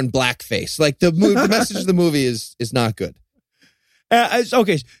Utah wearing blackface. Like the message of the movie is not good.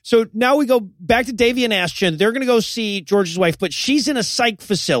 Okay, so now we go back to Davy and Ashton. They're going to go see George's wife, but she's in a psych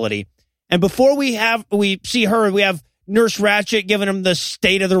facility. And before we see her, we have Nurse Ratched giving him the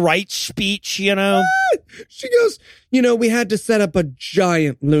state of the right speech, you know? She goes, we had to set up a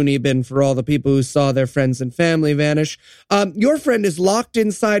giant loony bin for all the people who saw their friends and family vanish. Your friend is locked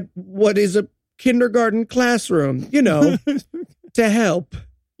inside what is a kindergarten classroom, to help.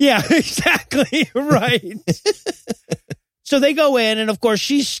 Yeah, exactly. Right. So they go in, and of course,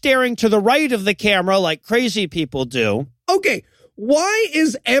 she's staring to the right of the camera like crazy people do. Okay. Why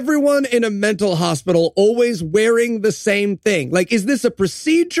is everyone in a mental hospital always wearing the same thing? Like, is this a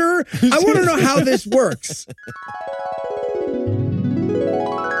procedure? I want to know how this works.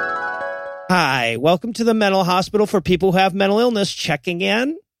 Hi, welcome to the mental hospital for people who have mental illness. Checking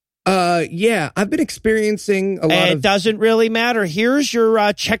in. Yeah, I've been experiencing a lot of... It doesn't really matter. Here's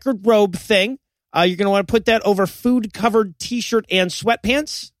your checkered robe thing. You're going to want to put that over food-covered T-shirt and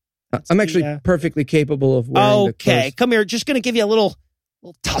sweatpants. I'm actually perfectly capable of wearing the clothes. Okay, come here. Just going to give you a little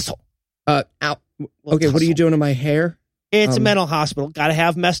tussle. Ow. Okay, what are you doing to my hair? It's a mental hospital. Got to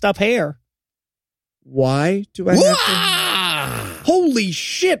have messed up hair. Why do I have to? Holy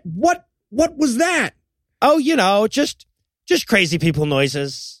shit! What was that? Oh, just crazy people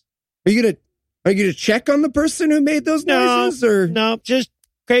noises. Are you gonna check on the person who made those noises? Or no, just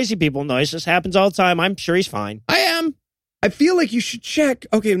crazy people noises. Happens all the time. I'm sure he's fine. I am. I feel like you should check.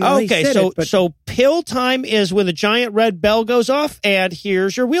 Okay, so pill time is when the giant red bell goes off, and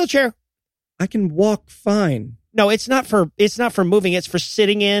here's your wheelchair. I can walk fine. No, it's not for moving. It's for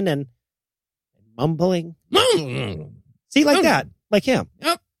sitting in and mumbling. See, like that, like him.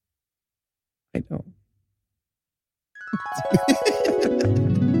 Yep. I know.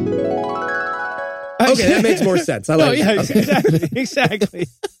 Okay, that makes more sense. I like it. Okay. Exactly.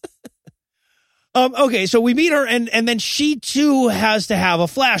 Okay, so we meet her, and then she too has to have a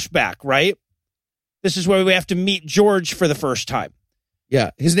flashback, right? This is where we have to meet George for the first time.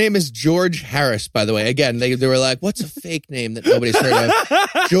 Yeah, his name is George Harris, by the way. Again, they were like, what's a fake name that nobody's heard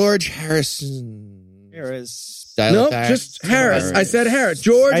of? George Harrison. Nope, just Harris. I said Harris.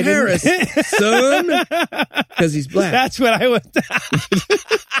 George Harris, son. Because he's black. That's what I would...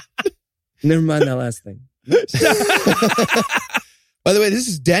 Never mind that last thing. By the way, this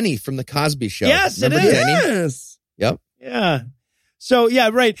is Denny from The Cosby Show. Yes, remember it is. Denny? Yes. Yep. Yeah. So,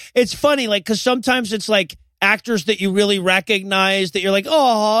 yeah, right. It's funny, like, because sometimes it's like actors that you really recognize that you're like,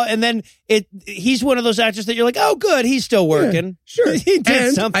 oh, and then he's one of those actors that you're like, oh, good, he's still working. Yeah, sure. He did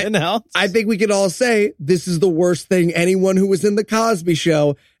and something else. I think we could all say this is the worst thing anyone who was in The Cosby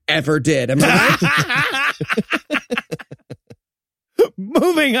Show ever did. Am I right?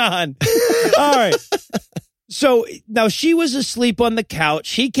 Moving on. All right. So now she was asleep on the couch.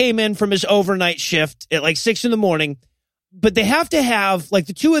 He came in from his overnight shift at like 6 a.m. But they have to have, like,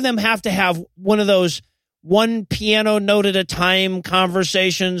 the two of them have to have one of those one piano note at a time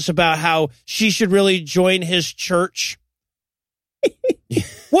conversations about how she should really join his church.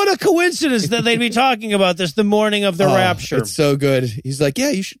 What a coincidence that they'd be talking about this the morning of the rapture. It's so good. He's like, yeah,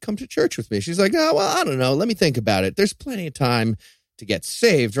 you should come to church with me. She's like, oh, well, I don't know. Let me think about it. There's plenty of time to get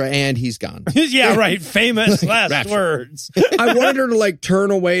saved, right? And he's gone. Yeah, right. Famous last words. I wanted her to like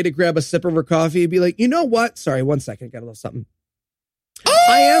turn away to grab a sip of her coffee and be like, you know what? Sorry, 1 second. Got a little something. Oh!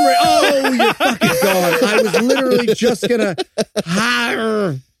 I am right. Oh, you're fucking gone. I was literally just gonna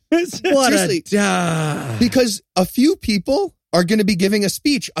hire. What a because a few people are going to be giving a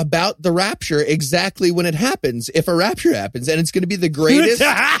speech about the rapture exactly when it happens, if a rapture happens, and it's going to be the greatest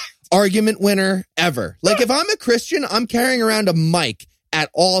argument winner ever. Like, if I'm a Christian, I'm carrying around a mic at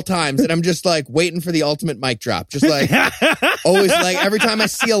all times, and I'm just like waiting for the ultimate mic drop. Just like always, like every time I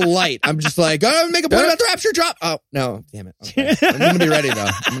see a light, I'm just like, oh, make a point about the rapture drop. Oh no, damn it! Okay. I'm going to be ready though.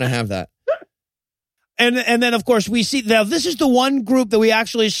 I'm going to have that. And then of course we see now this is the one group that we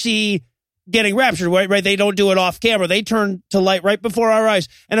actually see getting raptured. Right? They don't do it off camera. They turn to light right before our eyes,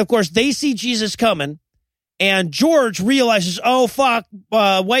 and of course they see Jesus coming. And George realizes, oh, fuck,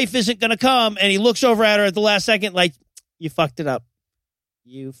 wife isn't going to come. And he looks over at her at the last second like, you fucked it up.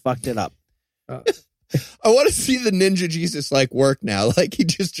 You fucked it up. I want to see the ninja Jesus like work now. Like he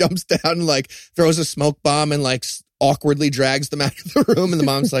just jumps down and like throws a smoke bomb and like awkwardly drags them out of the room. And the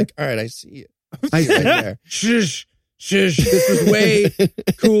mom's like, all right, I see you. Right there. Shush. Shush, this was way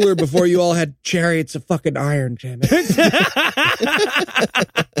cooler before you all had chariots of fucking iron, damn it.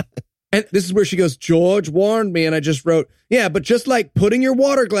 And this is where she goes, George warned me, and I just wrote, yeah, but just like putting your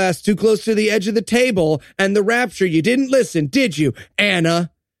water glass too close to the edge of the table and the rapture, you didn't listen, did you,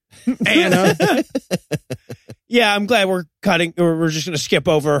 Anna? Anna. Yeah, I'm glad we're just going to skip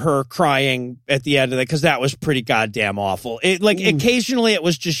over her crying at the end of it, because that was pretty goddamn awful. Occasionally it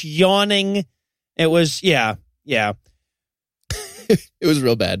was just yawning. It was, yeah. It was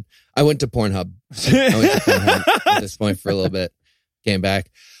real bad. I went to Pornhub. At this point for a little bit. Came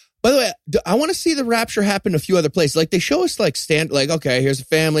back. By the way, I want to see the rapture happen a few other places. Like, they show us, like, okay, here's a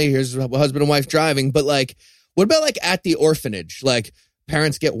family, here's a husband and wife driving. But, like, what about, like, at the orphanage? Like,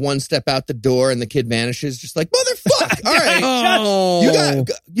 parents get one step out the door and the kid vanishes. Just like, motherfucker. All right. Oh.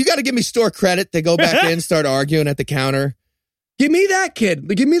 You got to give me store credit. They go back in, start arguing at the counter. Give me that kid.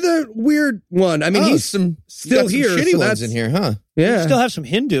 Give me the weird one. I mean, he's still here. Some shitty ones in here, huh? Yeah. You still have some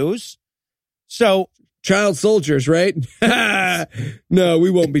Hindus. So, child soldiers, right? No, we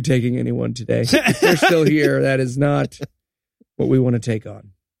won't be taking anyone today. They're still here. That is not what we want to take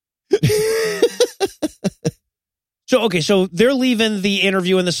on. So they're leaving the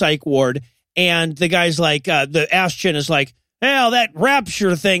interview in the psych ward, and the guy's like, the Aschin is like, hell, that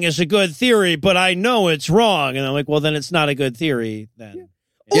rapture thing is a good theory, but I know it's wrong. And I'm like, well, then it's not a good theory then.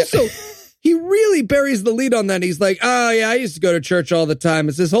 Yeah. Also, he really buries the lead on that. He's like, oh, yeah, I used to go to church all the time.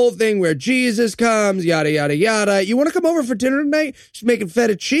 It's this whole thing where Jesus comes, yada, yada, yada. You want to come over for dinner tonight? She's making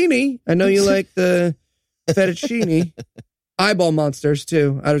fettuccine. I know you like the fettuccine. Eyeball monsters,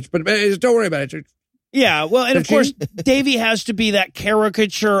 too. But don't worry about it. Yeah, well, and of course, Davey has to be that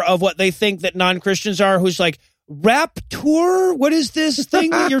caricature of what they think that non-Christians are, who's like, rapture? What is this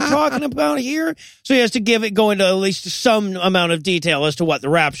thing that you're talking about here? So he has to go into at least some amount of detail as to what the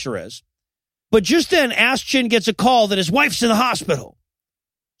rapture is. But just then, Aschin gets a call that his wife's in the hospital.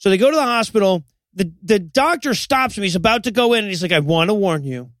 So they go to the hospital. The doctor stops him. He's about to go in, and he's like, I want to warn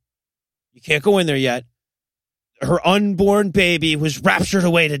you. You can't go in there yet. Her unborn baby was raptured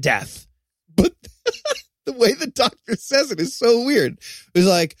away to death. But the way the doctor says it is so weird. It's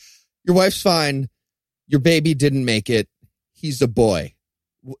like, your wife's fine. Your baby didn't make it. He's a boy.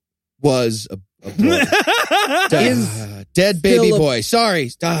 Was a boy. Dead baby boy. Sorry.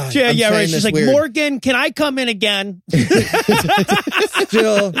 Yeah, right. She's like, weird. Morgan, can I come in again?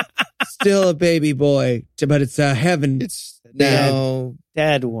 Still a baby boy, but it's heaven. It's now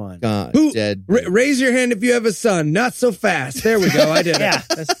dead one. God, dead. Raise your hand if you have a son. Not so fast. There we go. I did it. Yeah.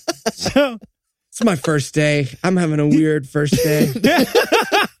 So it's my first day. I'm having a weird first day.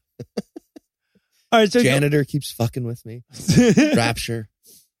 All right, so janitor keeps fucking with me. Rapture.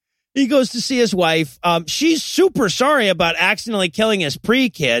 He goes to see his wife. She's super sorry about accidentally killing his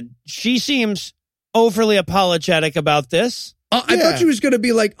pre-kid. She seems overly apologetic about this. I thought she was going to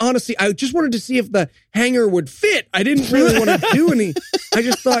be like, honestly, I just wanted to see if the hanger would fit. I didn't really want to do any. I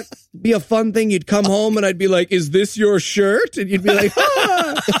just thought it'd be a fun thing. You'd come home and I'd be like, is this your shirt? And you'd be like,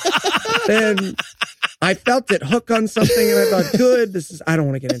 ah. Then I felt it hook on something and I thought, good, I don't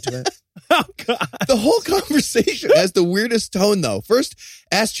want to get into it. Oh, God. The whole conversation has the weirdest tone, though. First,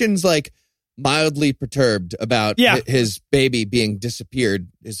 Aschin's like mildly perturbed about his baby being disappeared,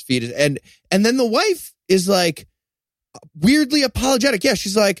 his fetus. And then the wife is like weirdly apologetic. Yeah,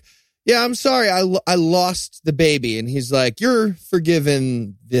 she's like, yeah, I'm sorry, I lost the baby. And he's like, you're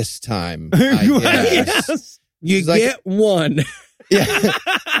forgiven this time, I guess. Yes. You get one. Yeah.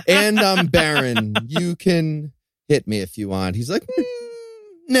 And I'm barren. You can hit me if you want. He's like,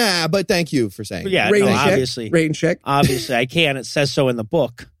 nah, but thank you for saying. Yeah, obviously. Rain check. Obviously, I can. It says so in the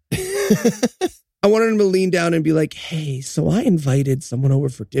book. I wanted him to lean down and be like, hey, so I invited someone over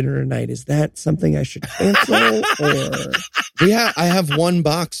for dinner tonight. Is that something I should cancel? Or I have one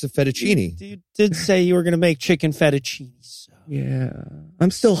box of fettuccine. You did say you were going to make chicken fettuccine. So. Yeah. I'm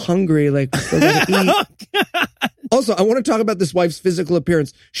still hungry. Like, we're still going to eat. Also, I want to talk about this wife's physical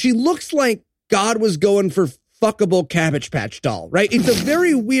appearance. She looks like God was going for fuckable Cabbage Patch doll, right? It's a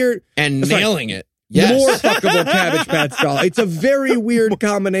very weird... And nailing it. Yes. More fuckable Cabbage Patch doll. It's a very weird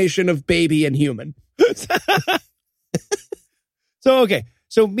combination of baby and human. So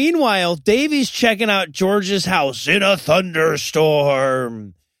meanwhile, Davey's checking out George's house in a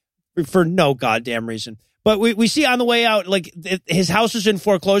thunderstorm for no goddamn reason. But we see on the way out, like, his house is in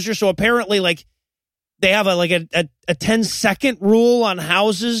foreclosure. So apparently, like, they have a 10-second rule on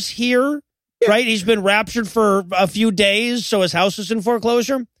houses here, right? He's been raptured for a few days, so his house is in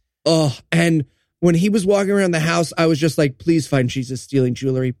foreclosure. Oh, and when he was walking around the house, I was just like, please find Jesus stealing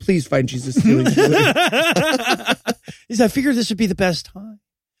jewelry. Please find Jesus stealing jewelry. I figured this would be the best time.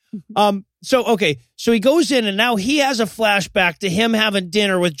 So he goes in and now he has a flashback to him having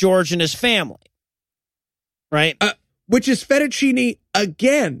dinner with George and his family. Right? Which is fettuccine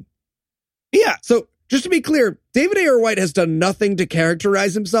again. Yeah. So just to be clear, David Ayer White has done nothing to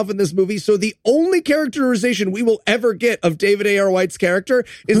characterize himself in this movie. So the only characterization we will ever get of David Ayer White's character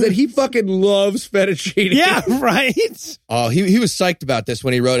is that he fucking loves fettuccine. Yeah, right. Oh, he was psyched about this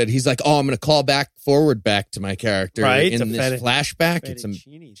when he wrote it. He's like, oh, I'm going to call forward back to my character Right, in this flashback. It's a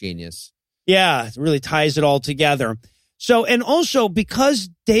genius. Yeah, it really ties it all together. So, and also because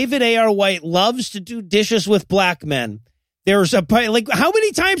David Ayer White loves to do dishes with black men, there's like, how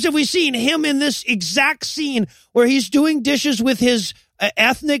many times have we seen him in this exact scene where he's doing dishes with his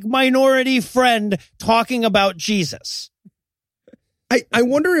ethnic minority friend talking about Jesus? I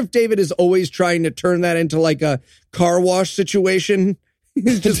wonder if David is always trying to turn that into like a car wash situation.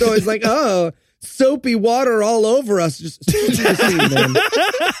 He's just always like, oh, soapy water all over us. Just do the scene, man.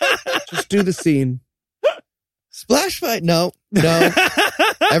 Just do the scene. Splash fight? No.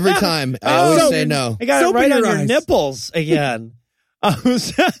 Every time. I always say no. I got Soap it right in on your your eyes. nipples again.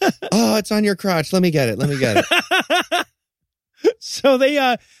 Oh, it's on your crotch. Let me get it. So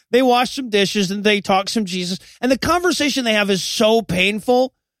they wash some dishes and they talk some Jesus. And the conversation they have is so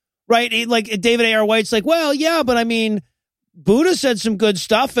painful, right? Like David Ayer White's like, well, yeah, but I mean, Buddha said some good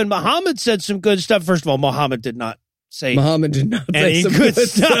stuff and Muhammad said some good stuff. First of all, Muhammad did not say Muhammad did not any say some good good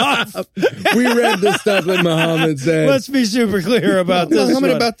stuff. stuff. We read the stuff that Muhammad said. Let's be super clear about this. Muhammad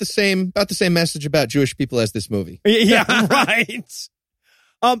one. about the same message about Jewish people as this movie. Yeah, right.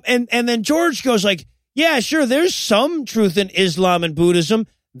 And then George goes like, yeah, sure, there's some truth in Islam and Buddhism.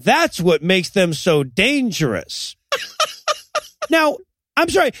 That's what makes them so dangerous. Now, I'm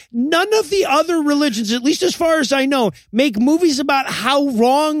sorry, none of the other religions, at least as far as I know, make movies about how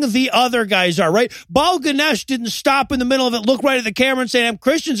wrong the other guys are, right? Bal Ganesh didn't stop in the middle of it, look right at the camera and say, damn,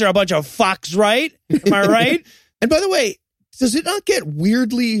 Christians are a bunch of fucks, right? Am I right? And by the way, does it not get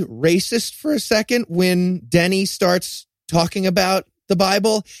weirdly racist for a second when Denny starts talking about the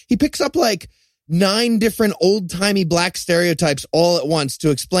Bible? He picks up like 9 different old-timey black stereotypes all at once to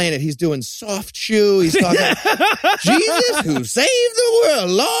explain it. He's doing soft shoe. He's talking Jesus who saved the world.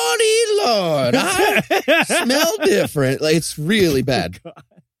 Lordy Lord. I smell different. Like, it's really bad.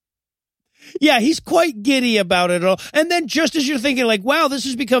 Yeah, he's quite giddy about it all. And then just as you're thinking like, wow, this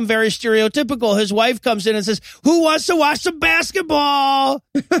has become very stereotypical, his wife comes in and says, who wants to watch some basketball?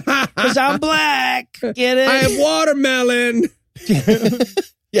 Because I'm black. Get it? I have watermelon.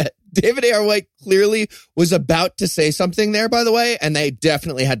 Yeah, David Ayer White clearly was about to say something there, by the way, and they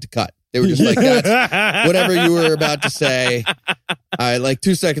definitely had to cut. They were just like, that's whatever you were about to say. Like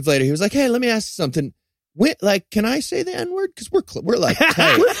 2 seconds later, he was like, hey, let me ask you something. Can I say the N-word? Because we're like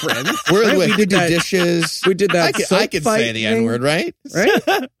tight. We're friends. We do dishes. We did that. I could say the N-word, right?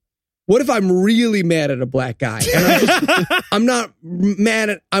 Right? What if I'm really mad at a black guy? And I'm not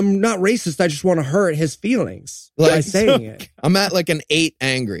racist. I just want to hurt his feelings by saying it. I'm at like an 8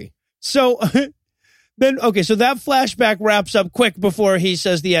 angry. So then, so that flashback wraps up quick before he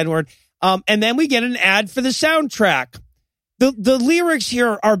says the N-word. And then we get an ad for the soundtrack. The lyrics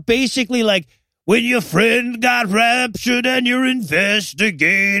here are basically like, when your friend got raptured and you're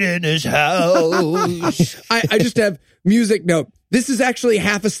investigating his house. I just have music note. This is actually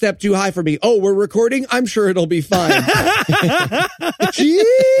half a step too high for me. Oh, we're recording? I'm sure it'll be fine.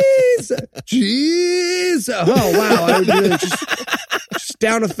 Jeez. Oh, wow. I would really just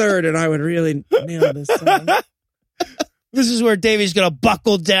down a third and I would really nail this song. This is where Davey's going to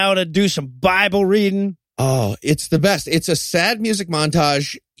buckle down and do some Bible reading. Oh, it's the best. It's a sad music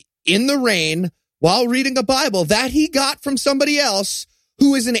montage in the rain while reading a Bible that he got from somebody else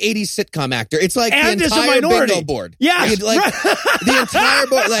who is an 80s sitcom actor. It's like and the entire bingo board. Yeah. The entire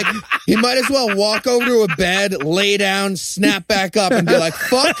board. Like, he might as well walk over to a bed, lay down, snap back up, and be like,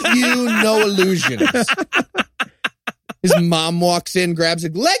 fuck you, no illusions. His mom walks in, grabs a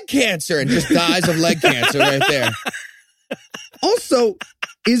leg cancer, and just dies of leg cancer right there. Also,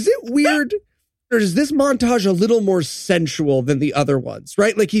 is it weird, or is this montage a little more sensual than the other ones,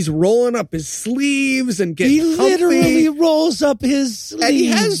 right? Like he's rolling up his sleeves and getting He literally rolls up his sleeves. And he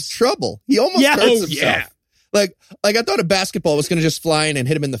has trouble. He almost hurts himself. Yeah. Like I thought a basketball was going to just fly in and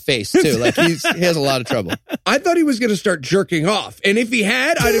hit him in the face, too. Like, he has a lot of trouble. I thought he was going to start jerking off. And if he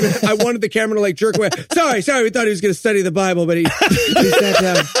had, I wanted the camera to, like, jerk away. Sorry, we thought he was going to study the Bible, but he sat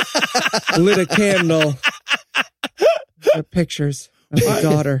down, lit a candle, took pictures of my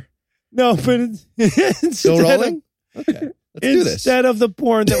daughter. No, but still rolling? Okay. Let's do this. Instead of the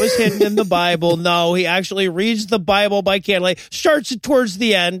porn that was hidden in the Bible, no, he actually reads the Bible by candlelight, starts it towards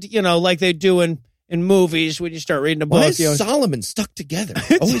the end, like they do in in movies when you start reading a book. Why is Solomon stuck together?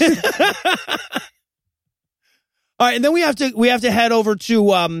 Always- All right, and then we have to head over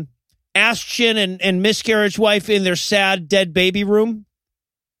to Ashton and Miscarriage Wife in their sad dead baby room.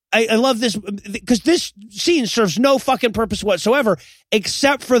 I love this because this scene serves no fucking purpose whatsoever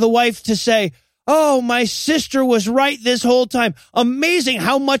except for the wife to say, "Oh, my sister was right this whole time." Amazing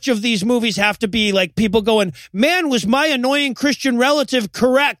how much of these movies have to be like people going, "Man, was my annoying Christian relative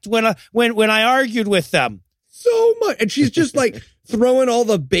correct when I argued with them?" So much. And she's just like throwing all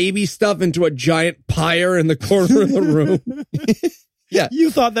the baby stuff into a giant pyre in the corner of the room. Yeah.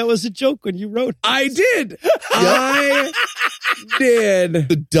 You thought that was a joke when you wrote it. I did. I did.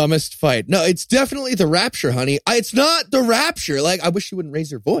 The dumbest fight. No, it's definitely the rapture, honey. It's not the rapture. Like, I wish you wouldn't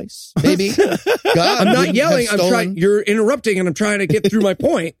raise your voice. Maybe. God, I'm not wouldn't yelling. have I'm trying. stolen- You're interrupting, and I'm trying to get through my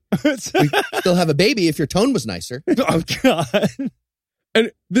point. We still have a baby if your tone was nicer. Oh, God.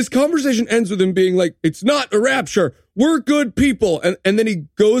 And this conversation ends with him being like, "It's not a rapture. We're good people." And then he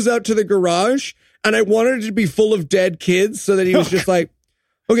goes out to the garage, and I wanted it to be full of dead kids so that he was just like,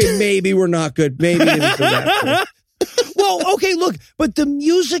 "Okay, maybe we're not good. Maybe it is a rapture." Well, okay, look, but the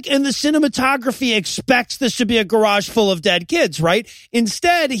music and the cinematography expects this to be a garage full of dead kids, right?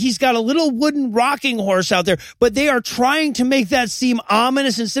 Instead, he's got a little wooden rocking horse out there, but they are trying to make that seem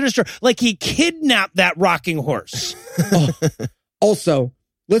ominous and sinister, like he kidnapped that rocking horse. Also,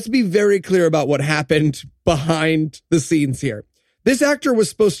 let's be very clear about what happened behind the scenes here. This actor was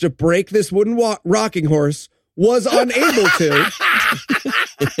supposed to break this wooden rocking horse, was unable to,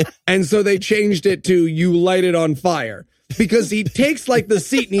 and so they changed it to "you light it on fire," because he takes like the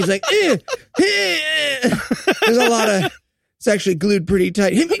seat and he's like, there's a lot of, it's actually glued pretty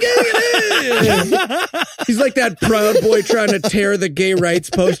tight. He's like that Proud Boy trying to tear the gay rights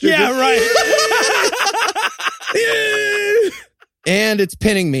poster. Yeah, right. And it's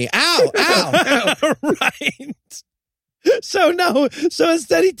pinning me. Ow, ow. Right. So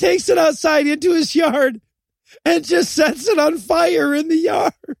instead he takes it outside into his yard and just sets it on fire in the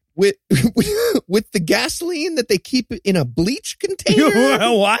yard. With the gasoline that they keep in a bleach container?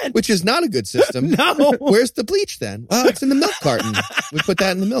 What? Which is not a good system. No. Where's the bleach then? Well, it's in the milk carton. We put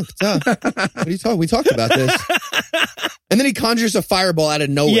that in the milk. What are you talking? We talked about this. And then he conjures a fireball out of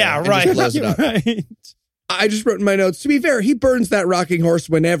nowhere. Yeah, and right. just blows it up. Right. I just wrote in my notes, to be fair, he burns that rocking horse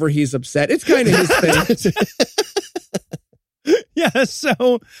whenever he's upset. It's kind of his thing. Yeah,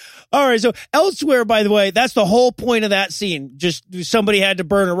 so, all right. So elsewhere, by the way, that's the whole point of that scene. Just somebody had to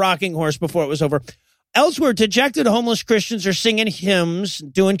burn a rocking horse before it was over. Elsewhere, dejected homeless Christians are singing hymns,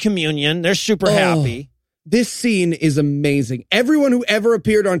 doing communion. They're super happy. This scene is amazing. Everyone who ever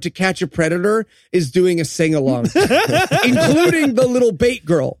appeared on To Catch a Predator is doing a sing-along, including the little bait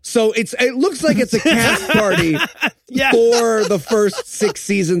girl. So it looks like it's a cast party Yeah. for the first 6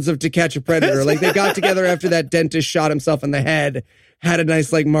 seasons of To Catch a Predator. Like, they got together after that dentist shot himself in the head, had a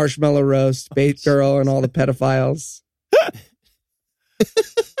nice like marshmallow roast, bait girl, and all the pedophiles.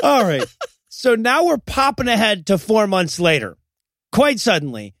 All right. So now we're popping ahead to 4 months later, quite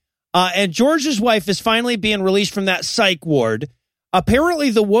suddenly. And George's wife is finally being released from that psych ward. Apparently,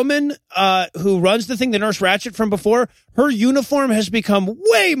 the woman who runs the thing, the Nurse Ratched from before, her uniform has become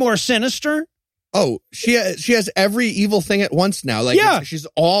way more sinister. Oh, she has every evil thing at once now. Like, Yeah. she's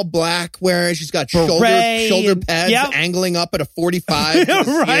all black, where she's got Beret shoulder and- pads yep. angling up at a 45 to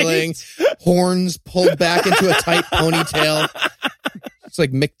the Right. ceiling, horns pulled back into a tight ponytail. It's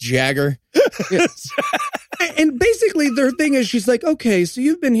like Mick Jagger. And basically their thing is, she's like, "Okay, so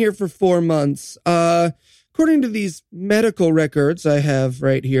you've been here for 4 months. According to these medical records I have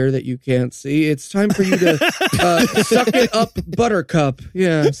right here that you can't see, it's time for you to suck it up, Buttercup."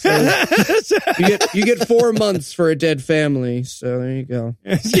 Yeah, so you get 4 months for a dead family. So there you go.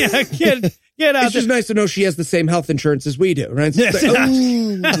 Yeah, get out It's just nice to know she has the same health insurance as we do, right? So it's like,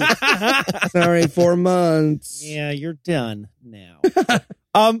 "Ooh, sorry, 4 months." Yeah, you're done now.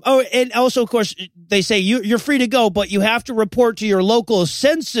 And also, of course, they say you're free to go, but you have to report to your local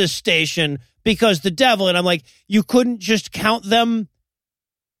census station because the devil. And I'm like, you couldn't just count them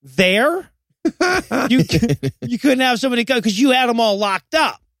there? You couldn't have somebody go because you had them all locked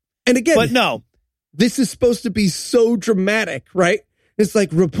up. And again, But no. this is supposed to be so dramatic, right? It's like,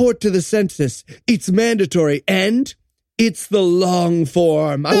 report to the census. It's mandatory. And it's the long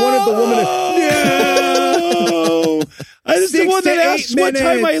form. I wanted the woman to... No! This is the 6 one to that 8 asks what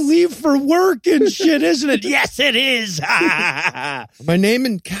time I minutes. leave for work and shit, isn't it? Yes, it is. My name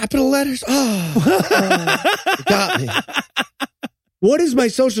in capital letters? Oh, you got me. What is my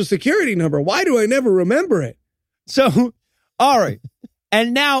social security number? Why do I never remember it? So, all right.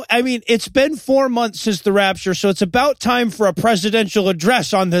 And now, I mean, it's been 4 months since the rapture, so it's about time for a presidential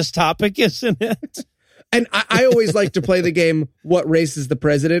address on this topic, isn't it? And I always like to play the game, what race is the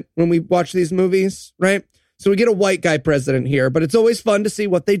president, when we watch these movies, right? So we get a white guy president here, but it's always fun to see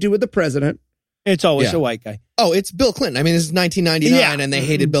what they do with the president. It's always a white guy. Oh, it's Bill Clinton. I mean, this is 1999, and they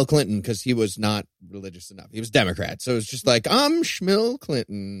hated Bill Clinton because he was not religious enough. He was Democrat. So it's just like, I'm Schmill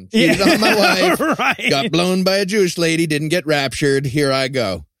Clinton. Cheated on my wife. Right. Got blown by a Jewish lady. Didn't get raptured. Here I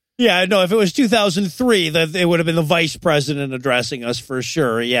go. Yeah, no, if it was 2003, it would have been the vice president addressing us for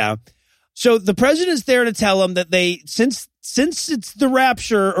sure. Yeah. So the president's there to tell them that since it's the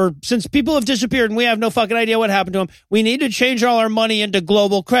rapture, or since people have disappeared and we have no fucking idea what happened to them, we need to change all our money into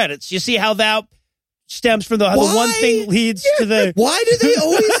global credits. You see how that stems from the one thing leads to the... Why do they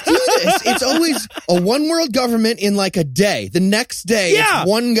always do this? It's always a one world government in like a day. The next day, it's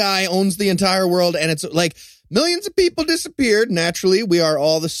one guy owns the entire world, and it's like... Millions of people disappeared. Naturally, we are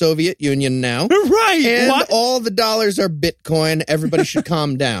all the Soviet Union now. Right. And all the dollars are Bitcoin. Everybody should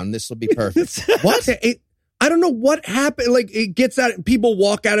calm down. This will be perfect. What? I don't know what happened. Like, it gets out. People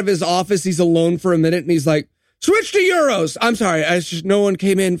walk out of his office. He's alone for a minute, and he's like, switch to euros. I'm sorry. No one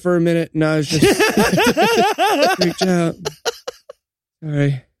came in for a minute, and I was just reach out.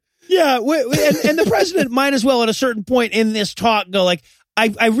 Sorry. Yeah. And the president might as well, at a certain point in this talk, go like,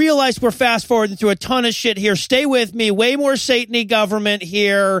 I realized we're fast forwarding through a ton of shit here. Stay with me. Way more Satan-y government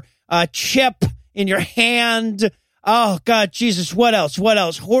here. Chip in your hand. Oh, God, Jesus. What else?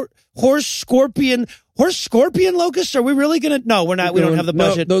 Horse scorpion locusts? Are we really going to? No, we're not. We don't have the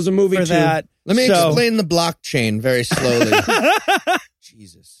budget. No, those are movie for that. Let me explain the blockchain very slowly.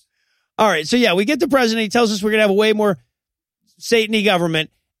 Jesus. All right. So, yeah, we get the president. He tells us we're going to have a way more Satan-y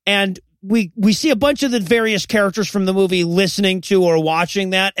government. And we see a bunch of the various characters from the movie listening to or watching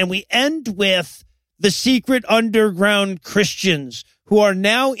that, and we end with the secret underground Christians who are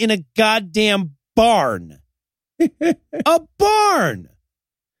now in a goddamn barn. A barn!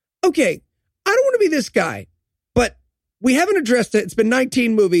 Okay, I don't want to be this guy, but we haven't addressed it. It's been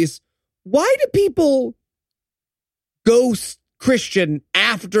 19 movies. Why do people go Christian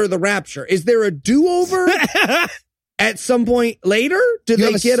after the rapture? Is there a do-over? At some point later, you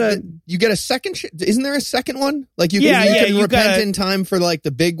get a second? Isn't there a second one? Like you can repent in time for like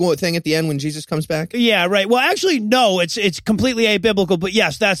the big thing at the end when Jesus comes back. Yeah, right. Well, actually, no. It's completely abiblical. But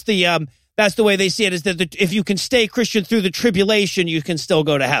yes, that's the way they see it. Is that if you can stay Christian through the tribulation, you can still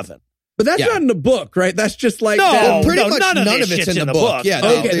go to heaven. But that's not in the book, right? That's just like pretty much none of it's in the book. Yeah,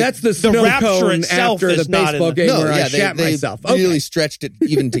 okay, that's the snow cone after the baseball game where I shat myself. They really stretched it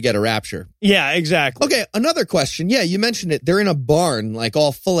even to get a rapture. Yeah, exactly. Okay, another question. Yeah, you mentioned it. They're in a barn, like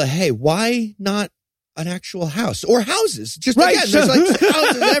all full of hay. Why not an actual house or houses? Just right. Again, there's like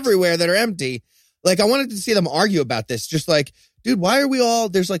houses everywhere that are empty. Like I wanted to see them argue about this. Just like, dude, why are we all?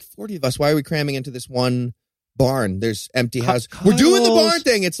 There's like 40 of us. Why are we cramming into this one barn? There's empty house. We're doing the barn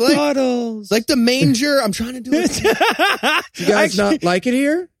thing. It's like like the manger. I'm trying to do it. You guys not like it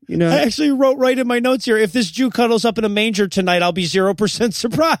here? You know, I actually wrote right in my notes here, if this Jew cuddles up in a manger tonight, I'll be 0%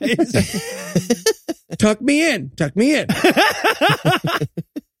 surprised. Tuck me in.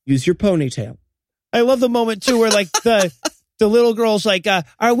 Use your ponytail. I love the moment too where like the little girl's like,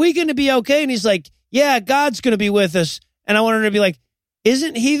 are we going to be okay? And he's like, yeah, God's going to be with us. And I want her to be like,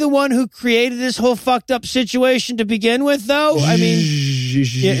 isn't he the one who created this whole fucked up situation to begin with, though? I mean,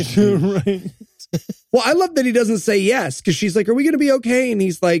 yeah, right. Well, I love that he doesn't say yes, because she's like, are we going to be okay? And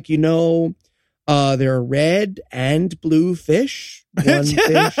he's like, there are red and blue fish. One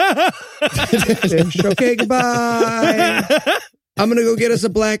fish. Fish. Okay, goodbye. I'm going to go get us a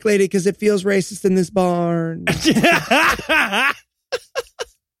black lady because it feels racist in this barn.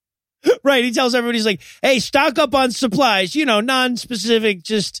 Right, he tells everybody, he's like, hey, stock up on supplies, non-specific,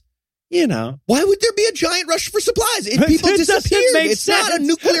 just, Why would there be a giant rush for supplies? If people disappeared, it's not a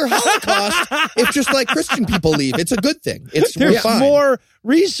nuclear holocaust. If just like Christian people leave, it's a good thing. There's more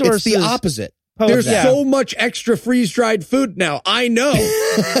resources. It's the opposite. There's so much extra freeze-dried food now. I know.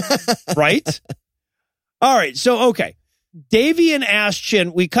 Right? All right, so, okay. Davey and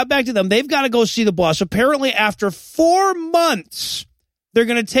Ashton, we cut back to them. They've got to go see the boss. Apparently, after 4 months... they're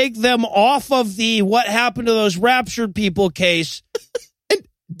going to take them off of the what happened to those raptured people case. And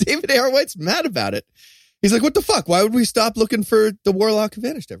David A.R. White's mad about it. He's like, what the fuck? Why would we stop looking for the warlock who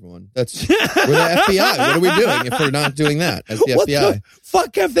vanished everyone? We're the FBI. What are we doing if we're not doing that as the FBI? What the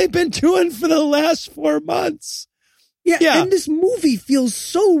fuck have they been doing for the last 4 months? Yeah. And this movie feels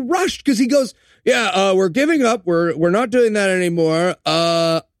so rushed because he goes, we're giving up. We're not doing that anymore.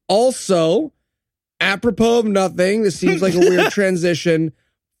 Also, apropos of nothing, this seems like a weird transition.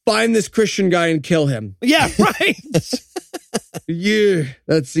 Find this Christian guy and kill him. Yeah, right. Yeah,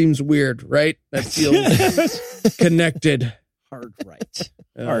 that seems weird, right? That feels connected. Hard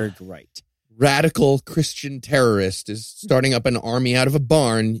right. Radical Christian terrorist is starting up an army out of a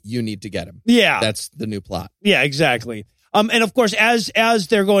barn. You need to get him. Yeah. That's the new plot. Yeah, exactly. And of course, as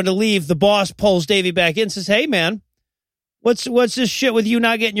they're going to leave, the boss pulls Davy back in and says, "Hey, man, what's this shit with you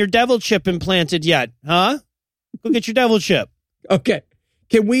not getting your devil chip implanted yet? Huh? Go get your devil chip." Okay.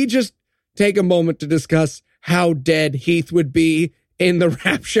 Can we just take a moment to discuss how dead Heath would be in the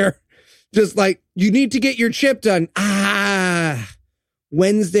Rapture? Just like, you need to get your chip done.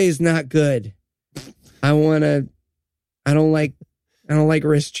 Wednesday's not good. I don't like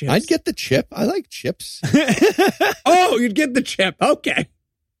wrist chips. I'd get the chip. I like chips. Oh, you'd get the chip. Okay.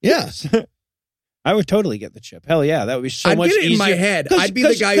 Yes. I would totally get the chip. Hell yeah, that would be so I'd much get it easier. in my head. I'd be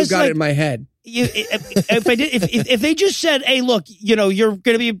the guy who got it in my head. If they just said, "Hey, look, you're going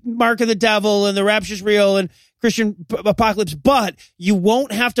to be Mark of the Devil and the Rapture's real and Christian apocalypse, but you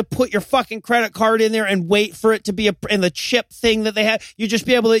won't have to put your fucking credit card in there and wait for it to be in the chip thing that they have. You just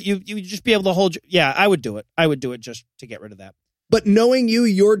be able to you just be able to hold." Yeah, I would do it. I would do it just to get rid of that. But knowing you,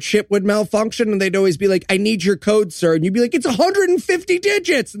 your chip would malfunction, and they'd always be like, "I need your code, sir." And you'd be like, "It's 150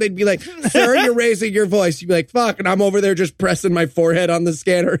 digits." And they'd be like, "Sir, you're raising your voice." You'd be like, "Fuck," and I'm over there just pressing my forehead on the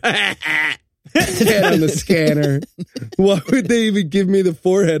scanner. Head on the scanner. Why would they even give me the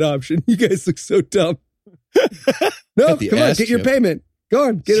forehead option? You guys look so dumb. No, come on, get your payment. Go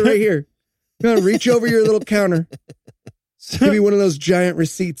on, get it right here. Go on, reach over your little counter. Give me one of those giant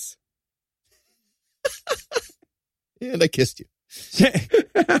receipts. And I kissed you.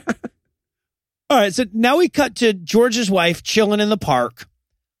 All right, so now we cut to George's wife chilling in the park,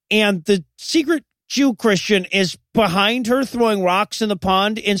 and the secret Jew Christian is behind her throwing rocks in the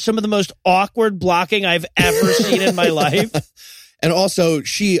pond in some of the most awkward blocking I've ever seen in my life. And also,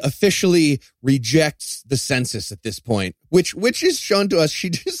 she officially rejects the census at this point, which is shown to us. She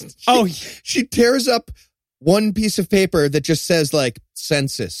tears up one piece of paper that just says like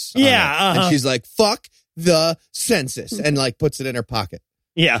census. Yeah. And she's like, "Fuck the census," and like puts it in her pocket.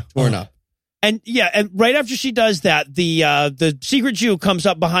 Yeah. Torn up. And right after she does that, the secret Jew comes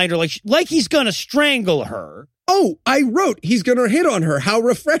up behind her like he's gonna strangle her. Oh, I wrote he's gonna hit on her. How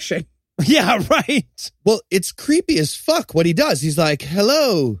refreshing. Yeah, right. Well, it's creepy as fuck what he does. He's like,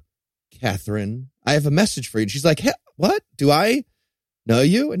 "Hello, Catherine. I have a message for you." And she's like, "What? Do I know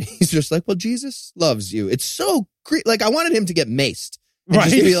you?" And he's just like, "Well, Jesus loves you." It's so creepy. Like, I wanted him to get maced. And Right.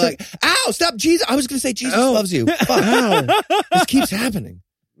 just be like, "Ow, stop, Jesus." I was going to say, "Jesus loves you." Fuck. Ow. This keeps happening.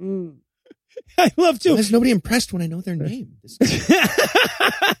 I love to. Why is nobody impressed when I know their name?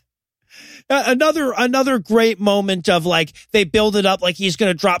 Another great moment of like they build it up like he's going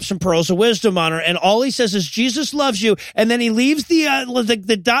to drop some pearls of wisdom on her, and all he says is Jesus loves you, and then he leaves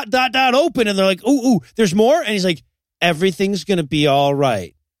the dot open, and they're like, ooh, there's more, and he's like, everything's going to be all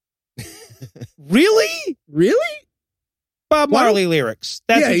right. Really Bob Marley lyrics.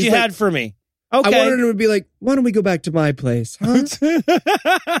 That's what you had for me. Okay. I wanted him to be like, "Why don't we go back to my place?" Huh?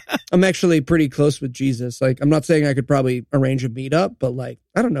 I'm actually pretty close with Jesus. Like, I'm not saying I could probably arrange a meetup, but like,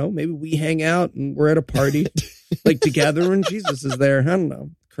 I don't know, maybe we hang out and we're at a party like together and Jesus is there. I don't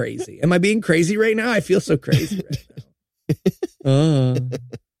know. Crazy. Am I being crazy right now? I feel so crazy right now.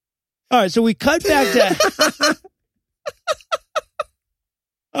 All right, so we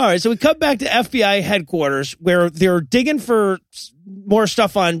cut back to FBI headquarters where they're digging for more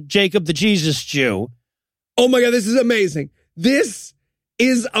stuff on Jacob the Jesus Jew. Oh my God, this is amazing. This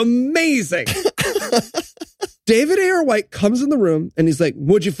is amazing. David A.R. White comes in the room and he's like,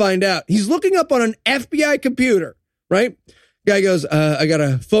 "What'd you find out?" He's looking up on an FBI computer, right? Guy goes, "I got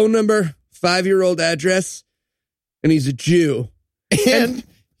a phone number, 5-year-old address, and he's a Jew." And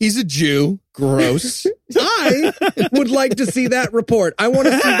he's a Jew. Gross. I would like to see that report. I want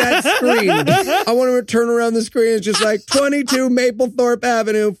to see that screen. I want to turn around the screen. It's just like 22 Maplethorpe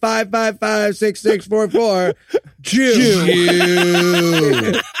Avenue, 555-6644. Jew.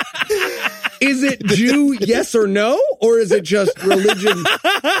 Is it Jew, yes or no? Or is it just religion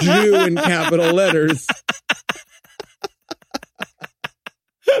Jew in capital letters?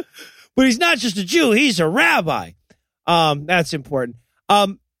 But he's not just a Jew, he's a rabbi. That's important.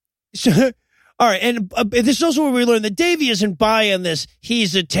 So, all right, and this is also where we learn that Davy isn't buying this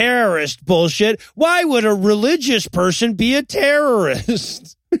 "he's a terrorist" bullshit. Why would a religious person be a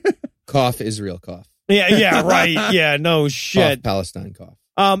terrorist? Cough, Israel cough. Yeah, right. Yeah, no shit. Cough, Palestine cough.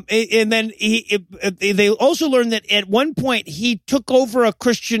 And then they also learned that at one point he took over a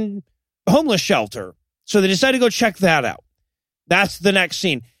Christian homeless shelter, so they decided to go check that out. That's the next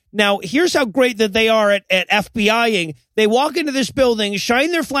scene. Now, here's how great that they are at FBIing. They walk into this building,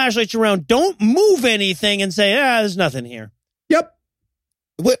 shine their flashlights around, don't move anything, and say, "there's nothing here."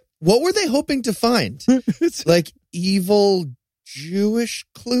 what were they hoping to find? Like evil Jewish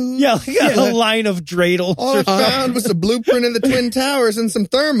clues? Yeah, like a line of dreidels. All I found was a blueprint of the Twin Towers and some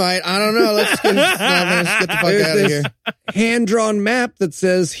thermite. I don't know. Let's get the fuck out of here. Hand-drawn map that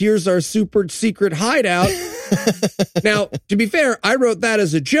says, here's our super secret hideout. Now, to be fair, I wrote that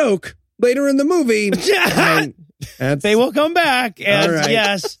as a joke. Later in the movie, they will come back. And right.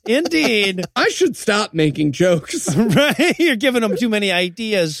 Yes, indeed. I should stop making jokes. Right? You're giving them too many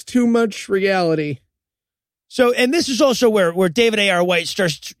ideas. Too much reality. So, and this is also where David A.R. White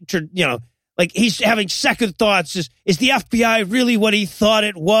starts to, like he's having second thoughts. Is the FBI really what he thought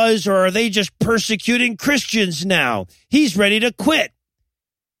it was, or are they just persecuting Christians now? He's ready to quit.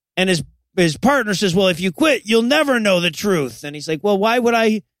 And his partner says, well, if you quit, you'll never know the truth. And he's like, well, why would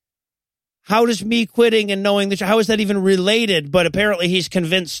I? How does me quitting and knowing the truth, how is that even related? But apparently he's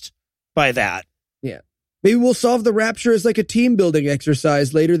convinced by that. Yeah. Maybe we'll solve the rapture as like a team building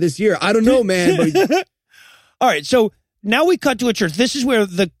exercise later this year. I don't know, man. But all right, so now we cut to a church. This is where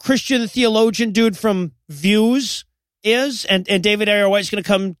the Christian theologian dude from Views is, and David A.R. White's going to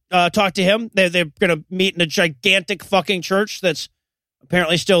come talk to him. They're going to meet in a gigantic fucking church that's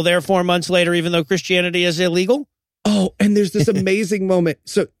apparently still there 4 months later, even though Christianity is illegal. Oh, and there's this amazing moment.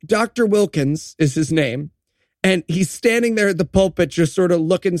 So Dr. Wilkins is his name, and he's standing there at the pulpit just sort of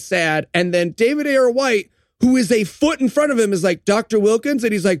looking sad, and then David A.R. White, who is a foot in front of him, is like, Dr. Wilkins?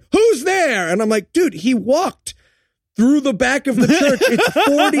 And he's like, who's there? And I'm like, dude, he walked through the back of the church. It's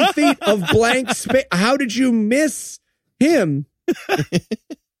 40 feet of blank space. How did you miss him?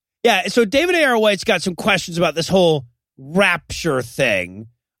 Yeah, so David A.R. White's got some questions about this whole rapture thing.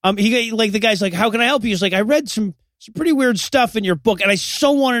 The guy's like, how can I help you? He's like, I read some pretty weird stuff in your book, and I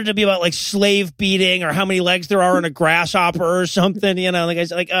so wanted it to be about like slave beating or how many legs there are in a grasshopper or something. The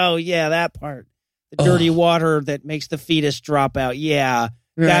guy's like, oh yeah, that part. The dirty water that makes the fetus drop out. Yeah,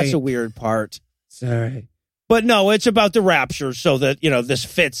 that's a weird part. Sorry. But no, it's about the rapture, so that, this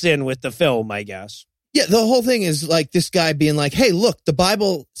fits in with the film, I guess. Yeah, the whole thing is like this guy being like, hey, look, the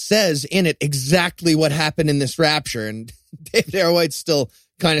Bible says in it exactly what happened in this rapture. And David A.R. White's still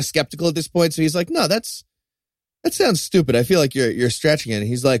kind of skeptical at this point. So he's like, no, that sounds stupid. I feel like you're stretching it. And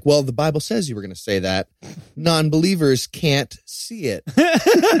he's like, well, the Bible says you were going to say that. Non-believers can't see it.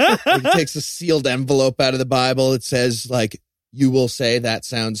 He takes a sealed envelope out of the Bible. It says, like, you will say that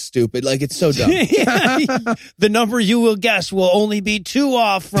sounds stupid. Like, it's so dumb. The number you will guess will only be 2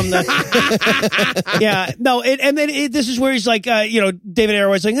 off from the... Yeah, no, and then this is where he's like, David A.R.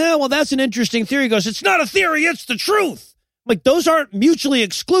 White's like, oh, well, that's an interesting theory. He goes, it's not a theory, it's the truth. Like, those aren't mutually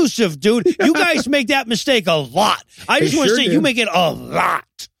exclusive, dude. You guys make that mistake a lot. I just want to say, you make it a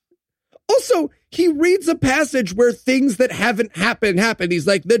lot. Also, he reads a passage where things that haven't happened happen. He's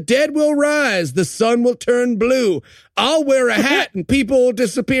like, the dead will rise, the sun will turn blue, I'll wear a hat and people will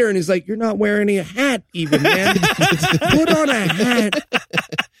disappear. And he's like, you're not wearing a hat even, man. Put on a hat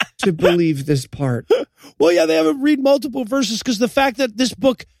to believe this part. Well, yeah, they have him read multiple verses because the fact that this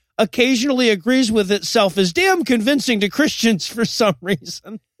book occasionally agrees with itself is damn convincing to Christians for some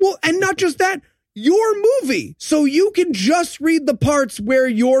reason. Well, and not just that, your movie. So you can just read the parts where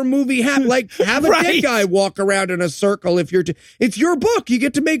your movie happened. Like, have a dead guy walk around in a circle if you're... It's your book. You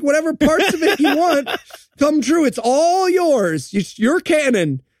get to make whatever parts of it you want come true. It's all yours. It's your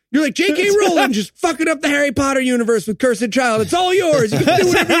canon. You're like J.K. Rowling just fucking up the Harry Potter universe with Cursed Child. It's all yours. You can do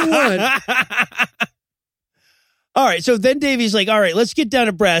whatever you want. All right, so then Davey's like, all right, let's get down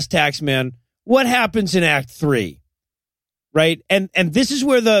to brass tacks, man. What happens in Act 3? Right? And this is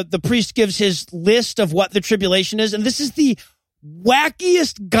where the priest gives his list of what the tribulation is. And this is the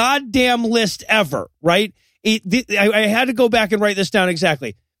wackiest goddamn list ever, right? I had to go back and write this down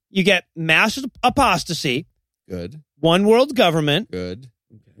exactly. You get mass apostasy. Good. One world government. Good.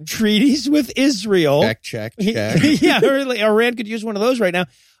 Treaties with Israel. Check. Yeah, Iran could use one of those right now.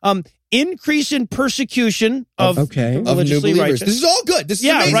 Increase in persecution of new believers. This is all good. This is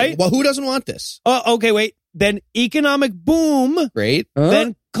amazing. Right? Well, who doesn't want this? Okay, wait. Then economic boom. Great.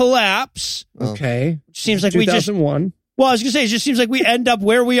 Then collapse. Okay. Which seems like 2001. Well, I was going to say, it just seems like we end up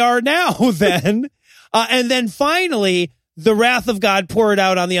where we are now then. And then finally, the wrath of God poured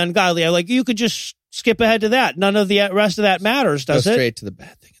out on the ungodly. You could just skip ahead to that. None of the rest of that matters, does it? Go straight to the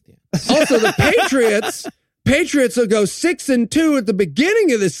bad thing at the end. Also, the Patriots will go 6-2 at the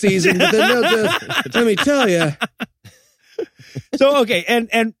beginning of the season, but then they'll just, let me tell you. So, okay,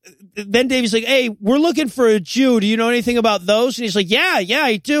 and then Davey's like, hey, we're looking for a Jew. Do you know anything about those? And he's like, yeah,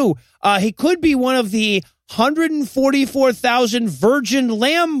 I do. He could be one of the 144,000 virgin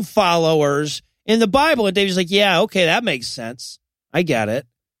lamb followers in the Bible. And Davey's like, yeah, okay, that makes sense. I get it.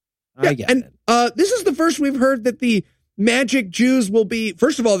 This is the first we've heard that the magic Jews will be,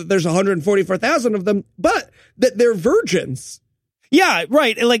 first of all, that there's 144,000 of them, but that they're virgins. Yeah,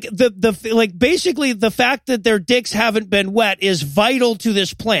 right. Like basically the fact that their dicks haven't been wet is vital to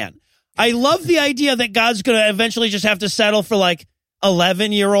this plan. I love the idea that God's going to eventually just have to settle for like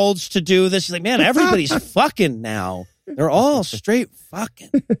 11-year-olds to do this. He's like, man, everybody's fucking now. They're all straight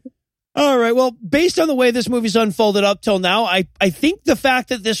fucking. All right. Well, based on the way this movie's unfolded up till now, I think the fact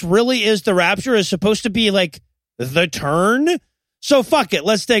that this really is the rapture is supposed to be like the turn. So fuck it.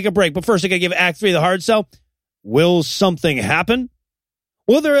 Let's take a break. But first, I got to give Act 3 the hard sell. Will something happen?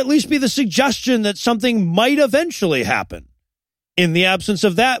 Will there at least be the suggestion that something might eventually happen? In the absence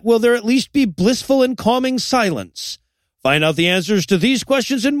of that, will there at least be blissful and calming silence? Find out the answers to these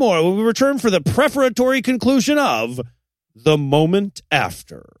questions and more when we return for the prefatory conclusion of The Moment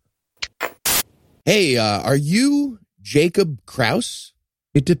After. Hey, are you Jacob Krause?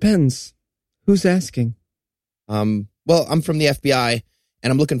 It depends. Who's asking? Well, I'm from the FBI,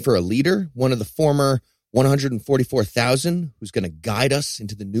 and I'm looking for a leader, one of the former 144,000 who's going to guide us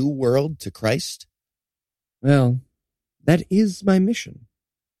into the new world to Christ. Well, that is my mission.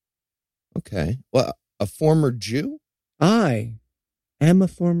 Okay. Well, a former Jew? I am a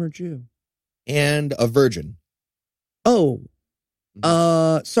former Jew. And a virgin. Oh,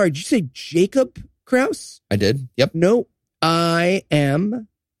 sorry, did you say Jacob Krause? I did. Yep. No, I am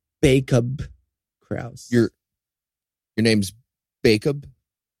Jacob Krause. Your name's Jacob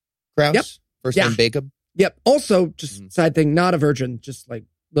Krause? Yep. First Yeah. name Jacob? Yep. Also, just side thing, not a virgin, just like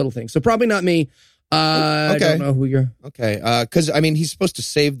little thing. So probably not me. I don't know who you're. Okay. Because, I mean, he's supposed to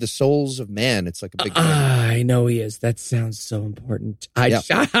save the souls of man. It's like a big thing. I know he is. That sounds so important.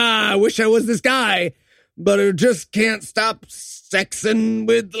 I wish I was this guy, but I just can't stop sexing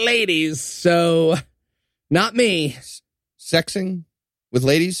with ladies. So, not me. Sexing with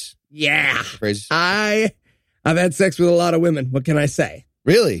ladies? Yeah. Phrase. I've had sex with a lot of women. What can I say?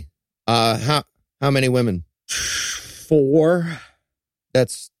 Really? How many women? 4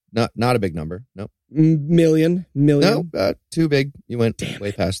 That's not a big number. No. million. No, too big. You went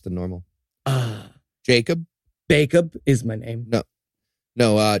way past the normal. Jacob? Jacob is my name.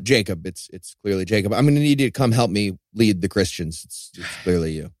 No, Jacob. It's clearly Jacob. I'm going to need you to come help me lead the Christians. It's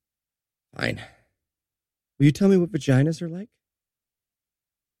clearly you. Fine. Will you tell me what vaginas are like?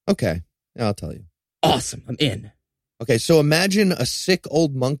 Okay. Yeah, I'll tell you. Awesome. I'm in. Okay, so imagine a sick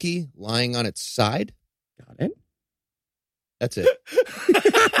old monkey lying on its side. Got it. That's it.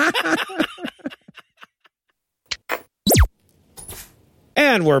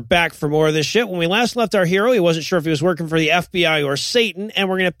 And we're back for more of this shit. When we last left our hero, he wasn't sure if he was working for the FBI or Satan, and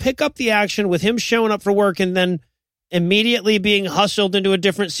we're going to pick up the action with him showing up for work and then immediately being hustled into a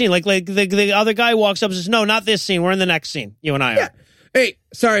different scene. Like the other guy walks up and says, no, not this scene. We're in the next scene. You and I are. Hey,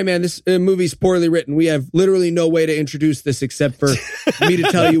 sorry, man. This movie's poorly written. We have literally no way to introduce this except for me to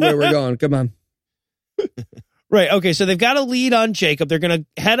tell you where we're going. Come on. Right. Okay. So they've got a lead on Jacob. They're going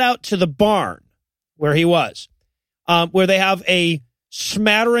to head out to the barn where he was, where they have a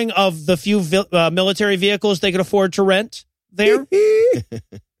smattering of the few military vehicles they could afford to rent there.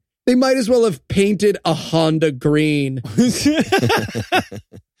 They might as well have painted a Honda green.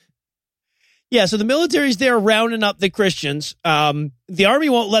 Yeah, so the military's there rounding up the Christians. The army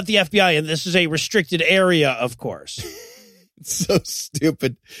won't let the FBI in. This is a restricted area, of course. It's so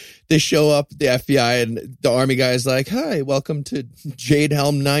stupid. They show up at the FBI and the army guy's like, hi, welcome to Jade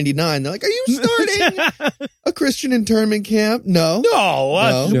Helm 99. They're like, are you starting a Christian internment camp? No.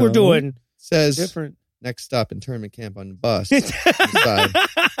 No. We're doing says different. Next stop, internment camp on the bus.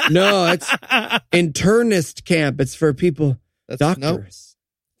 No, it's internist camp. It's for people, doctors.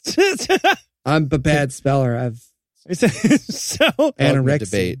 Nope. I'm a bad speller. I've anorexia.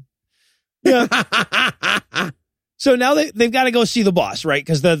 Debate. Yeah. So now they've got to go see the boss, right?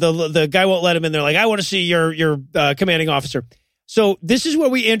 Because the guy won't let him in. They're like, I want to see your commanding officer. So this is where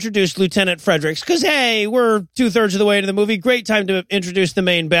we introduce Lieutenant Fredericks. Because, hey, we're 2/3 of the way into the movie. Great time to introduce the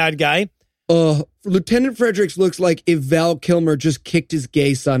main bad guy. Lieutenant Fredericks looks like if Val Kilmer just kicked his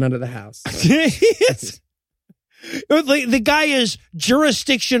gay son out of the house. The guy is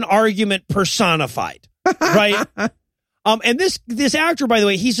jurisdiction argument personified, right? And this actor, by the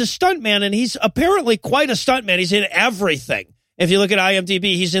way, he's a stuntman, and he's apparently quite a stuntman. He's in everything. If you look at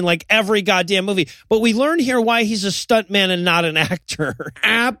IMDb, he's in like every goddamn movie. But we learn here why he's a stuntman and not an actor.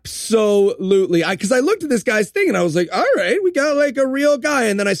 Absolutely. Because I looked at this guy's thing and I was like, all right, we got like a real guy.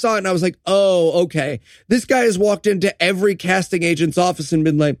 And then I saw it and I was like, oh, okay. This guy has walked into every casting agent's office and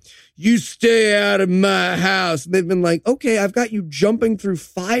been like, you stay out of my house. And they've been like, okay, I've got you jumping through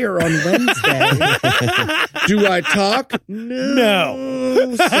fire on Wednesday. Do I talk?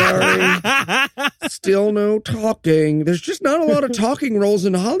 No. Sorry. Still no talking. There's just not a lot of talking roles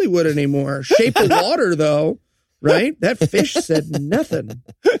in Hollywood anymore. Shape of Water, though, right? That fish said nothing.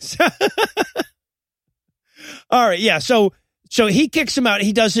 All right, yeah. So he kicks him out.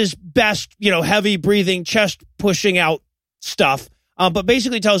 He does his best, heavy breathing, chest pushing out stuff, but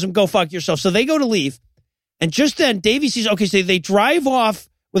basically tells him, go fuck yourself. So they go to leave. And just then, Davey sees, okay, so they drive off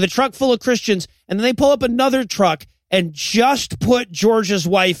with a truck full of Christians, and then they pull up another truck and just put George's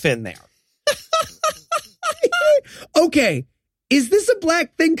wife in there. Okay. Is this a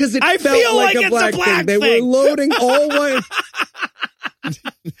black thing? Because I feel like it's a black thing. They were loading all white.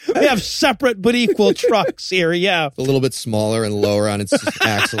 We have separate but equal trucks here, yeah. It's a little bit smaller and lower on its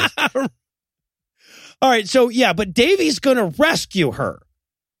axles. All right, so yeah, but Davey's going to rescue her.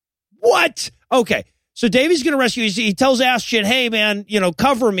 What? Okay, so Davey's going to rescue. He tells Ashton, hey, man,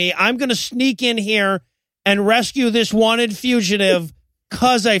 cover me. I'm going to sneak in here and rescue this wanted fugitive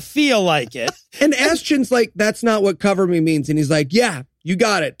because I feel like it. And Ashton's like, that's not what cover me means. And he's like, yeah, you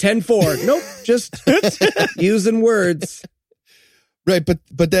got it. 10-4. Nope, just using words. Right,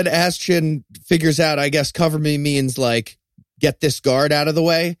 but then Ashton figures out, I guess, cover me means like get this guard out of the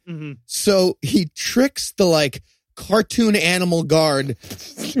way. Mm-hmm. So he tricks the cartoon animal guard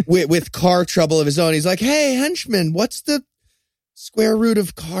with car trouble of his own. He's like, hey, henchman, what's the square root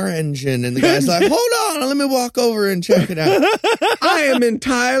of car engine? And the guy's like, hold on, let me walk over and check it out. I am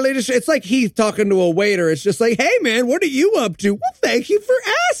entirely it's like Heath talking to a waiter. It's just like, hey, man, what are you up to? Well, thank you for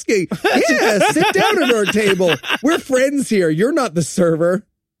asking. Yeah, sit down at our table. We're friends here. You're not the server.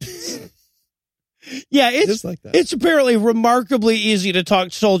 Yeah, it's just like that. It's apparently remarkably easy to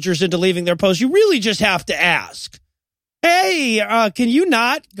talk soldiers into leaving their post. You really just have to ask. Hey, can you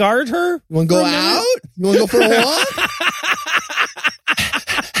not guard her? You want to go out? You want to go for a walk?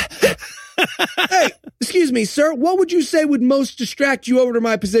 Hey, excuse me, sir. What would you say would most distract you over to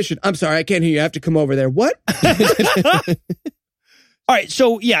my position? I'm sorry, I can't hear you. I have to come over there. What? All right,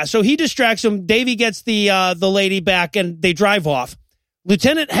 so he distracts him. Davey gets the lady back, and they drive off.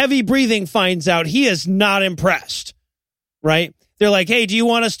 Lieutenant Heavy Breathing finds out he is not impressed. Right? They're like, hey, do you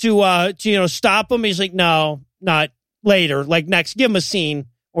want us to stop him? He's like, no, not later. Like next, give him a scene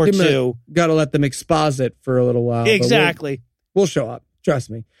or two. Got to let them exposit for a little while. Exactly. We'll show up. Trust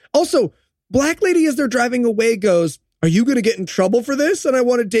me. Also, Black Lady, as they're driving away, goes, are you going to get in trouble for this? And I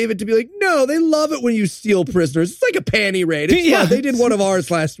wanted David to be like, no, they love it when you steal prisoners. It's like a panty raid. It's fun. They did one of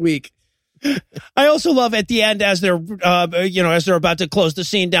ours last week. I also love at the end as they're, as they're about to close the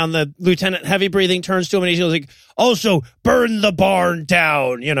scene down, the Lieutenant Heavy Breathing turns to him and he's like, also burn the barn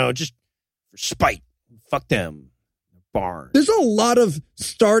down, just for spite. Fuck them. Barn. There's a lot of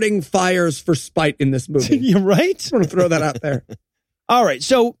starting fires for spite in this movie. You're right. I want to throw that out there. All right,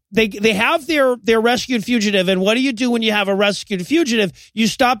 so they have their rescued fugitive, and what do you do when you have a rescued fugitive? You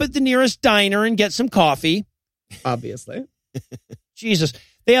stop at the nearest diner and get some coffee. Obviously. Jesus.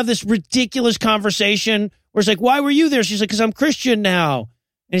 They have this ridiculous conversation where it's like, why were you there? She's like, because I'm Christian now. And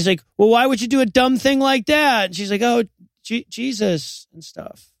he's like, well, why would you do a dumb thing like that? And she's like, oh, Jesus and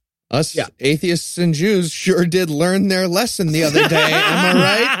stuff. Us atheists and Jews sure did learn their lesson the other day. Am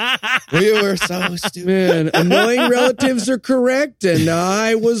I right? We were so stupid. Man, annoying relatives are correct, and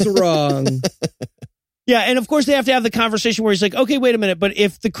I was wrong. Yeah, and of course they have to have the conversation where he's like, okay, wait a minute, but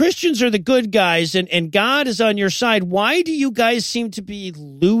if the Christians are the good guys and God is on your side, why do you guys seem to be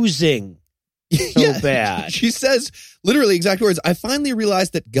losing so bad? She says, literally exact words, I finally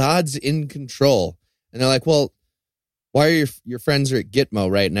realized that God's in control. And they're like, well, why are your friends are at Gitmo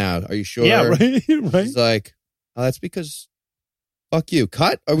right now? Are you sure? Yeah, right. He's like, oh, that's because fuck you.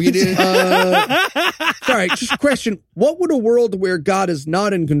 Cut? Are we doing sorry, just a question. What would a world where God is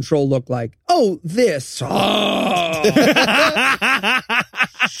not in control look like? Oh, this. Oh.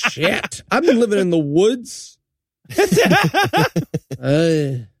 Shit. I've been living in the woods. I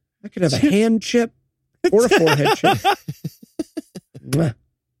could have a hand chip or a forehead chip.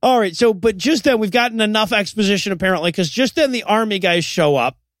 All right, so, but just then we've gotten enough exposition apparently, because just then the army guys show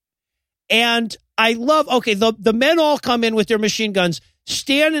up, and I love, okay, the men all come in with their machine guns,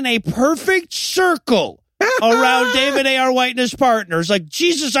 stand in a perfect circle around David A.R. White and his partners, like,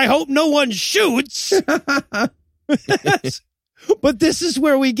 Jesus, I hope no one shoots. But this is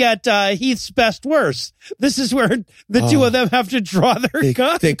where we get Heath's best worst. This is where the two of them have to draw their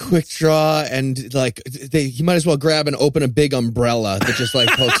guns. They quick draw, and you might as well grab and open a big umbrella that just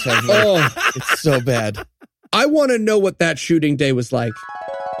pokes everywhere. Oh, it's so bad. I want to know what that shooting day was like.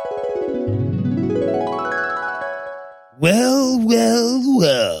 Well.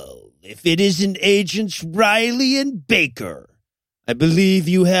 if it isn't Agents Riley and Baker, I believe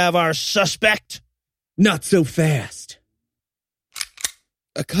you have our suspect. Not so fast.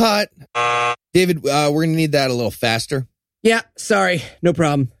 A cut. David, we're going to need that a little faster. Yeah, sorry. No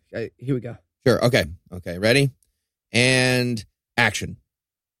problem. Here we go. Sure. Okay. Ready? And action.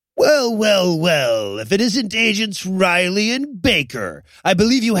 Well, if it isn't Agents Riley and Baker, I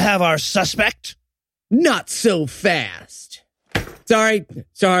believe you have our suspect. Not so fast. Sorry,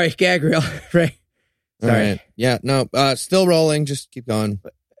 gag reel. Right. All Sorry. right. Yeah, no, still rolling. Just keep going.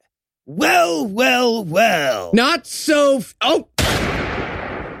 Well. Not so. Oh,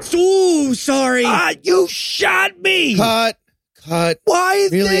 sorry. You shot me. Cut. Why?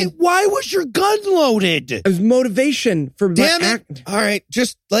 Really? Why was your gun loaded? It was motivation for Damn my it. act. All right,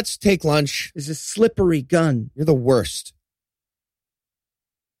 just let's take lunch. It's a slippery gun. You're the worst.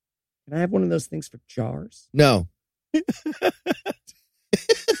 Can I have one of those things for jars? No.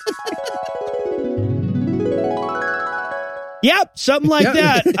 Yep, something like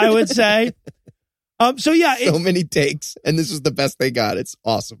that, I would say. So Many takes, and this is the best they got. It's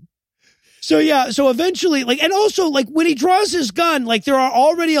awesome. So eventually, and also, when he draws his gun, there are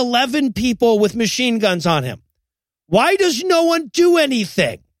already 11 people with machine guns on him. Why does no one do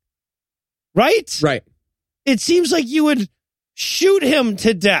anything? Right? Right. It seems like you would shoot him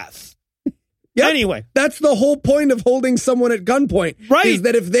to death. Yep. Anyway. That's the whole point of holding someone at gunpoint. Right. Is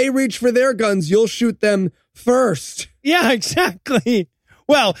that if they reach for their guns, you'll shoot them first. Yeah, exactly.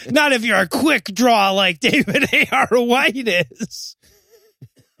 Well, not if you're a quick draw like David A.R. White is.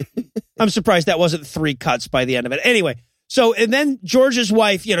 I'm surprised that wasn't 3 cuts by the end of it. Anyway, and then George's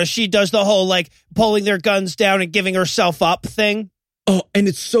wife, she does the whole pulling their guns down and giving herself up thing. Oh, and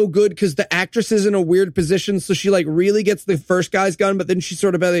it's so good because the actress is in a weird position. So she really gets the first guy's gun, but then she's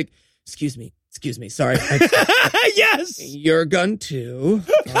sort of excuse me, sorry. Yes. Your gun too.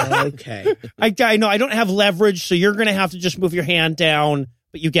 Okay. I know I don't have leverage, so you're going to have to just move your hand down,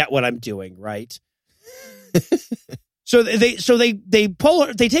 but you get what I'm doing, right? So they pull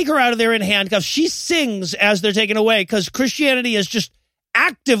her, they take her out of there in handcuffs. She sings as they're taken away because Christianity is just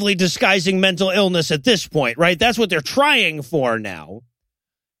actively disguising mental illness at this point, right? That's what they're trying for now.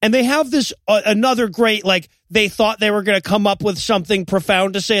 And they have this another great, they thought they were going to come up with something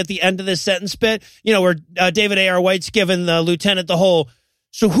profound to say at the end of this sentence bit, where David A.R. White's given the lieutenant the whole,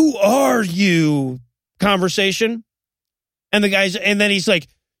 so who are you conversation? And then he's like,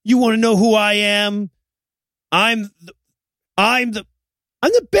 you want to know who I am? I'm the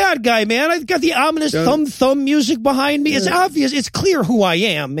bad guy, man. I've got the ominous thumb music behind me. It's obvious. It's clear who I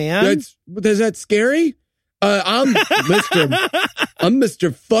am, man. Is that scary? I'm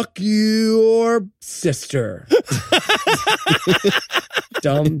Mr. Fuck Your Sister.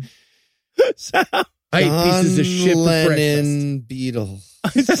 Dumb. I eat pieces of shit for Lennon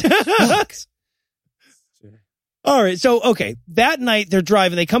breakfast. Beatles. All right. So, okay. That night they're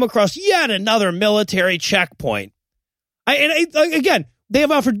driving. They come across yet another military checkpoint. Again, they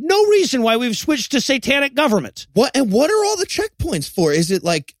have offered no reason why we've switched to satanic government. What are all the checkpoints for? Is it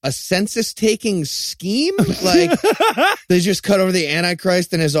a census taking scheme? They just cut over the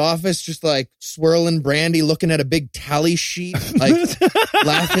Antichrist in his office, just swirling brandy, looking at a big tally sheet,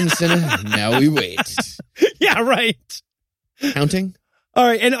 laughing, sinning. Now we wait. Yeah, right. Counting. All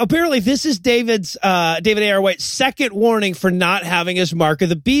right, and apparently this is David A.R. White's second warning for not having his mark of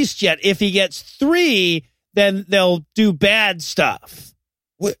the beast yet. If he gets 3, then they'll do bad stuff.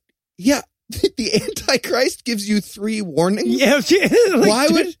 What? Yeah, the Antichrist gives you 3 warnings? Yeah, why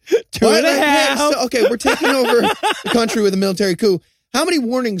would 2.5? Okay, we're taking over the country with a military coup. How many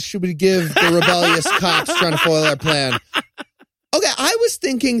warnings should we give the rebellious cops trying to foil our plan? Okay, I was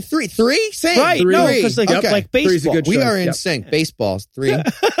thinking 3. 3? Same. Right, 3. no, because like baseball. good We choice. are in Yep. sync. Baseballs,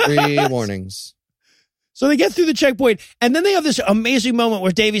 3 warnings. So they get through the checkpoint, and then they have this amazing moment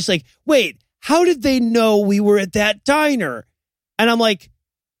where Davy's like, wait, how did they know we were at that diner? And I'm like,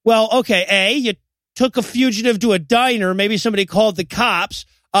 well, okay, A, you took a fugitive to a diner. Maybe somebody called the cops.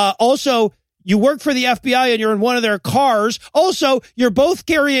 Also, you work for the FBI and you're in one of their cars. Also, you're both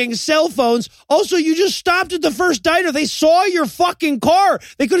carrying cell phones. Also, you just stopped at the first diner. They saw your fucking car.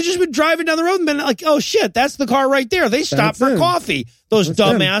 They could have just been driving down the road and been like, oh shit, that's the car right there. They stopped for coffee. Those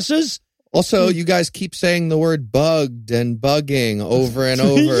dumbasses. Also, you guys keep saying the word bugged and bugging over and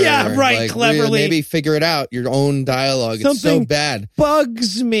over. Yeah, right, cleverly. Maybe figure it out, your own dialogue. It's so bad.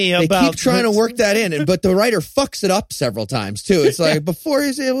 Bugs me They about keep trying to work that in, but the writer fucks it up several times, too. It's before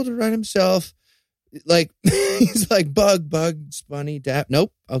he's able to write himself, he's like, bugs, bunny, dap.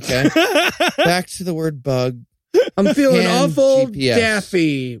 Nope. Okay. Back to the word bug. I'm feeling Hand awful GPS.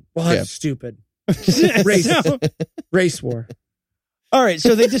 daffy. Well, that's stupid. Race war. All right,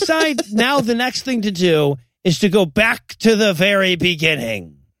 so they decide now the next thing to do is to go back to the very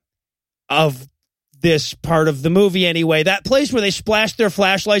beginning of this part of the movie anyway. That place where they splashed their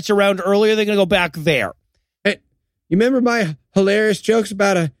flashlights around earlier, they're going to go back there. Hey, you remember my hilarious jokes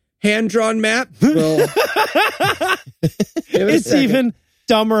about a hand-drawn map? Well, it's even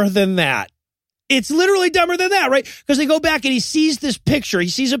dumber than that. It's literally dumber than that, right? Because they go back and he sees this picture. He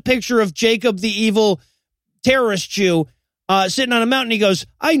sees a picture of Jacob, the evil terrorist Jew, sitting on a mountain. He goes,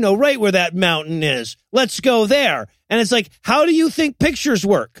 I know right where that mountain is. Let's go there. And it's like, how do you think pictures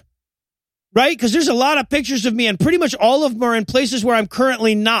work? Right? Because there's a lot of pictures of me, and pretty much all of them are in places where I'm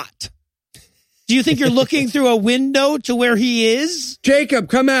currently not. Do you think you're looking through a window to where he is? Jacob,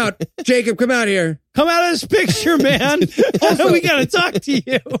 come out. Jacob, come out here. Come out of this picture, man. Also, we got to talk to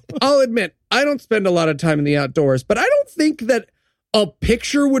you. I'll admit, I don't spend a lot of time in the outdoors, but I don't think that a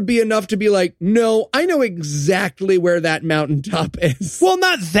picture would be enough to be like, no, I know exactly where that mountaintop is. Well,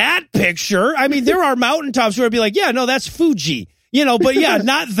 not that picture. I mean, there are mountaintops where it'd be like, yeah, no, that's Fuji. You know, but yeah,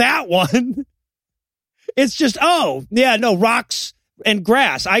 not that one. It's just, oh, yeah, no, rocks and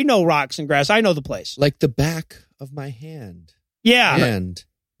grass. I know rocks and grass. I know the place. Like the back of my hand. Yeah. And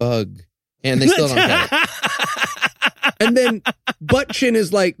bug. And they still don't get it. And then butt chin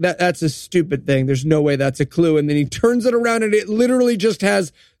is like, that's a stupid thing. There's no way that's a clue. And then he turns it around and it literally just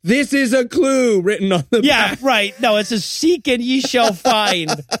has, this is a clue written on the back. Yeah, right. No, it says seek and ye shall find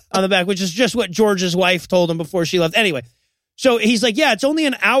on the back, which is just what George's wife told him before she left. Anyway, so he's like, yeah, it's only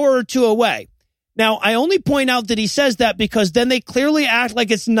an hour or two away. Now, I only point out that he says that because then they clearly act like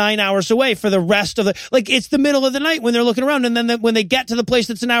it's 9 hours away for the rest of the, like it's the middle of the night when they're looking around. And then when they get to the place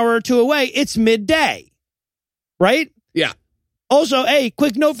that's an hour or two away, it's midday. Right? Yeah. Also, hey,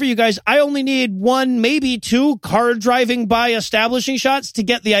 quick note for you guys. I only need 1, maybe 2 car driving by establishing shots to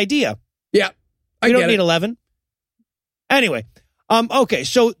get the idea. Yeah. You don't need 11. Anyway. Okay.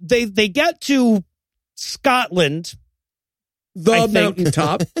 So they get to Scotland. The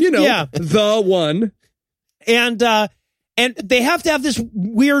mountaintop, you know, yeah. The one. And they have to have this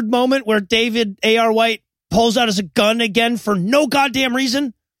weird moment where David A.R. White pulls out his gun again for no goddamn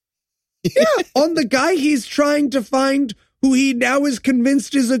reason. Yeah, on the guy he's trying to find who he now is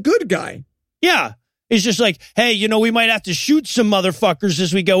convinced is a good guy. Yeah. It's just like, hey, you know, we might have to shoot some motherfuckers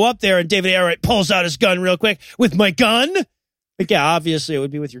as we go up there. And David A.R. White pulls out his gun real quick with my gun. Like, yeah, obviously it would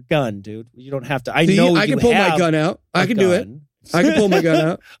be with your gun, dude. You don't have to. I know I can pull my gun out. I can do it. I can pull my gun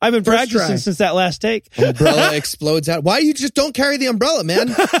out. I've been practicing since that last take. Umbrella explodes out. Why you just don't carry the umbrella, man?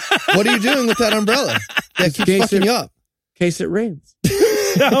 What are you doing with that umbrella? That keeps fucking you up. In case it rains.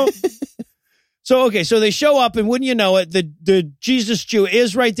 So okay, so they show up, and wouldn't you know it, the Jesus Jew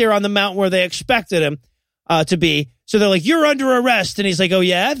is right there on the mountain where they expected him to be. So they're like, "You're under arrest," and he's like, "Oh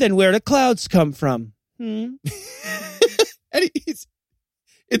yeah, then where do clouds come from?" And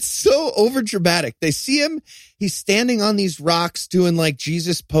it's so over dramatic. They see him, he's standing on these rocks doing like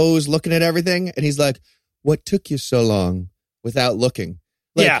Jesus pose, looking at everything, and he's like, "What took you so long?" Without looking.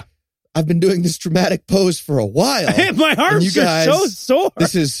 Like, yeah. I've been doing this dramatic pose for a while. My arms are so sore.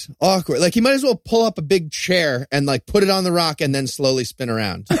 This is awkward. Like, he might as well pull up a big chair and like put it on the rock and then slowly spin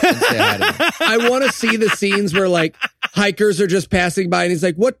around and say hi to him. I want to see the scenes where like hikers are just passing by and he's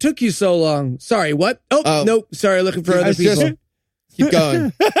like, "What took you so long?" "Sorry, what?" "Oh, nope. Sorry, looking for other people." Keep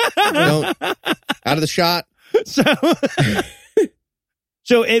going. Don't, out of the shot.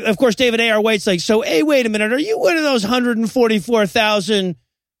 So of course, David A.R. White's like, "So, hey, wait a minute. Are you one of those 144,000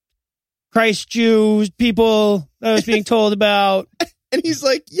 Christ Jews people that I was being told about?" And he's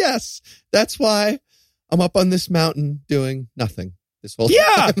like, "Yes, that's why I'm up on this mountain doing nothing this whole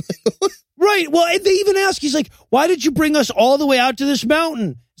time." Right. Well, and they even ask, he's like, "Why did you bring us all the way out to this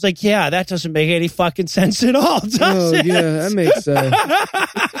mountain?" It's like, yeah, that doesn't make any fucking sense at all, does it? Yeah, that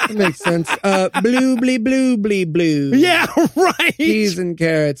makes sense. Blue, blue. Yeah, right. Peas and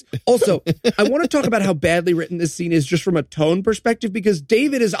carrots. Also, I want to talk about how badly written this scene is just from a tone perspective, because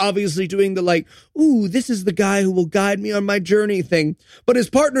David is obviously doing the like, "Ooh, this is the guy who will guide me on my journey" thing. But his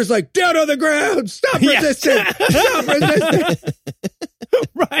partner's like, "Down on the ground, stop resisting, stop resisting."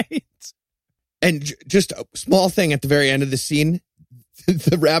 Right. And just a small thing at the very end of the scene,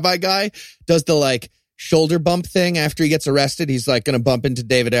 the rabbi guy does the like shoulder bump thing after he gets arrested. He's like going to bump into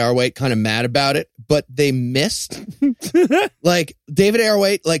David A.R. White, kind of mad about it, but they missed. Like David A.R.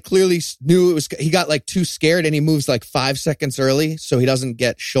 White like clearly knew it was, he got like too scared and he moves like 5 seconds early so he doesn't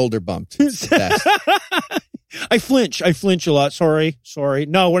get shoulder bumped. I flinch a lot. Sorry.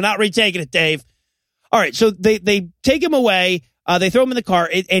 No, we're not retaking it, Dave. All right. So they take him away. They throw him in the car,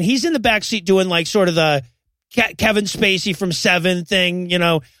 and he's in the back seat doing like sort of the Kevin Spacey from Seven thing, you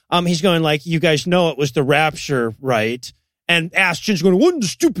know. He's going like, "You guys know it was the rapture, right?" And Ashton's going, what in the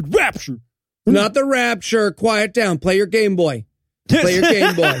stupid rapture? Not the rapture. Quiet down. Play your Game Boy. Play your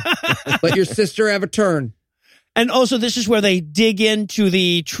Game Boy. Let your sister have a turn. And also, this is where they dig into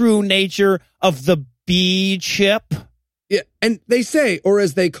the true nature of the B chip. Yeah, and they say, or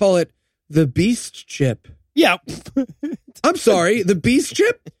as they call it, the beast chip. Yeah. I'm sorry, the beast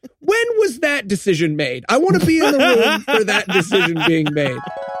chip? When was that decision made? I want to be in the room for that decision being made.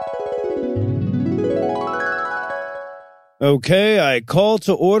 Okay, I call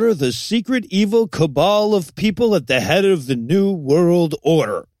to order the secret evil cabal of people at the head of the New World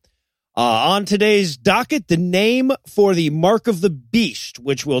Order. On today's docket, the name for the Mark of the Beast,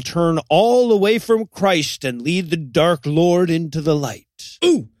 which will turn all away from Christ and lead the Dark Lord into the light.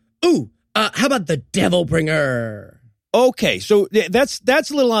 Ooh, how about the Devil Bringer? Okay, so that's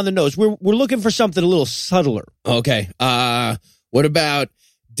a little on the nose. We're looking for something a little subtler. Okay. What about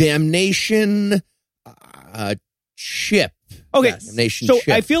Damnation Chip? Okay, Yes. Damnation so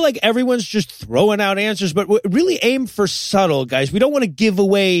Chip. I feel like everyone's just throwing out answers, but really aim for subtle, guys. We don't want to give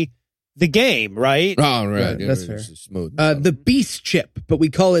away the game, right? Oh, right. Yeah, that's Yeah, fair. it's smooth. The beast chip, but we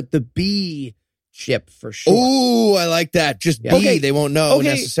call it the B chip for sure. Ooh, I like that. Just Yeah. B, Okay. they won't know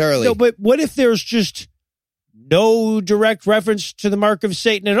necessarily. No, but what if there's just no direct reference to the mark of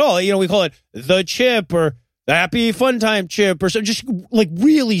Satan at all? You know, we call it the chip or the happy fun time chip or something, just like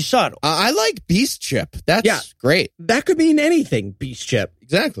really subtle. I like Beast Chip. That's Yeah. great. That could mean anything, beast chip.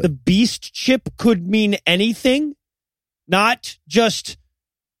 Exactly. The beast chip could mean anything, not just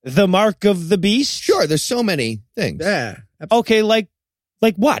the mark of the beast. Sure, there's so many things. Yeah. Okay, like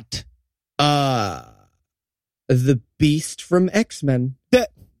what? The Beast from X-Men.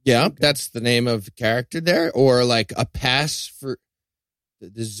 Yeah, that's the name of the character there. Or like a pass for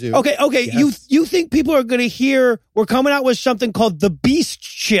the zoo. Okay, Yes. you think people are going to hear we're coming out with something called the beast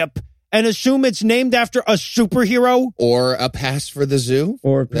chip and assume it's named after a superhero? Or a pass for the zoo,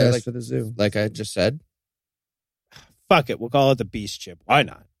 Or Pass like- for the Zoo. like I just said. Fuck it, we'll call it the beast chip. Why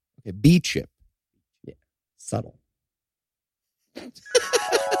not? Okay, B Chip. Subtle.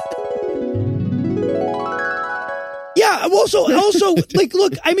 Yeah, also, like,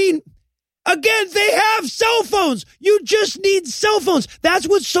 look, I mean, again, they have cell phones. You just need cell phones. That's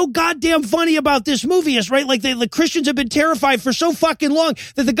what's so goddamn funny about this movie is, right? Like, the Christians have been terrified for so fucking long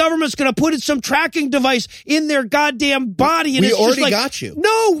that the government's going to put some tracking device in their goddamn body. And We it's just already like, got you.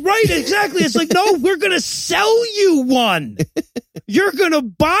 No, right, exactly. It's like, no, we're going to sell you one. You're going to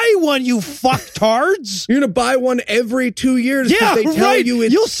buy one, you fucktards. You're going to buy one every 2 years because Yeah, they tell right. you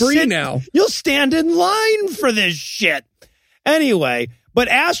it's free now. You'll stand in line for this shit. Anyway, but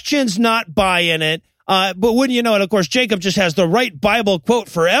Ashton's not buying it. But wouldn't you know it, of course, Jacob just has the right Bible quote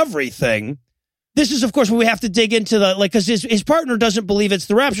for everything. This is, of course, when we have to dig into the, like, because his partner doesn't believe it's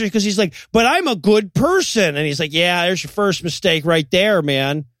the rapture because he's like, but I'm a good person. And he's like, yeah, there's your first mistake right there,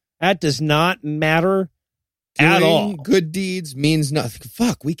 man. That does not matter at Doing all. good deeds means nothing.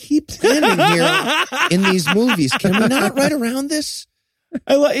 Fuck, we keep landing here in these movies. Can we not write around this?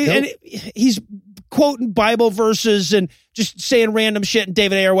 And he's quoting Bible verses and just saying random shit. And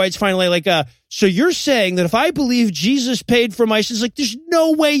David A.R. White's finally like, so you're saying that if I believe Jesus paid for my sins, like, there's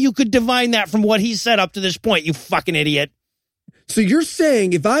no way you could divine that from what he said up to this point, you fucking idiot. So you're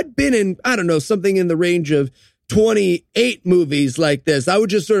saying if I'd been in, I don't know, something in the range of 28 movies like this, I would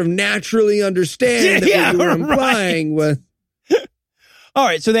just sort of naturally understand Yeah, what you were implying with. All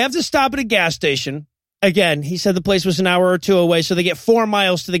right, so they have to stop at a gas station. Again, he said the place was an hour or two away, so they get 4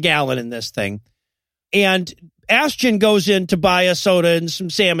 miles to the gallon in this thing. And Ashton goes in to buy a soda and some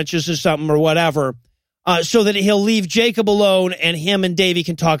sandwiches or something or whatever, so that he'll leave Jacob alone and him and Davey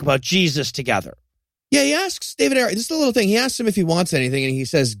can talk about Jesus together. Yeah, he asks David Ayer, this is the little thing. He asks him if he wants anything, and he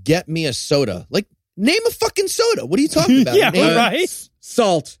says, get me a soda. Like, name a fucking soda. What are you talking about? Yeah, Name- right.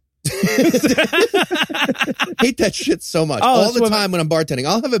 Salt. hate that shit so much. Oh, all that's the what- time when I'm bartending,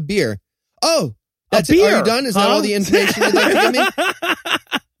 I'll have a beer. Oh, that's A it. Are beer, you done? Is that huh? all the information you'd like to give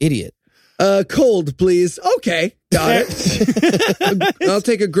me? Idiot. Cold, please. Okay, got it. I'll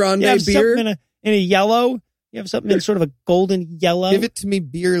take a grande You have beer. something in a yellow? You have something in sort of a golden yellow? Give it to me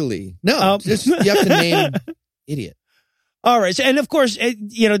beerly. No, Oh. just you have to name idiot. All right. So, and of course,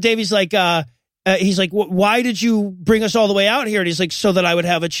 Davey's like, he's like, why did you bring us all the way out here? And he's like, so that I would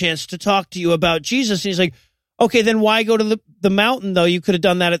have a chance to talk to you about Jesus. And he's like, okay, then why go to the mountain, though? You could have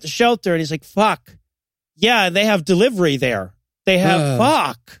done that at the shelter. And he's like, fuck. Yeah, they have delivery there. They have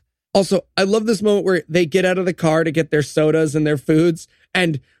fuck. Also, I love this moment where they get out of the car to get their sodas and their foods,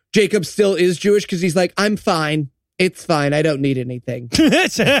 and Jacob still is Jewish because he's like, I'm fine. It's fine. I don't need anything. See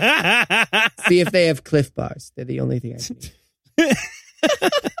if they have Cliff Bars. They're the only thing I need.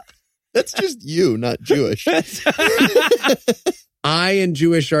 That's just you, not Jewish. I and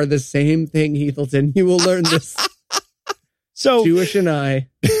Jewish are the same thing, Heathleton. You will learn this. So Jewish and I.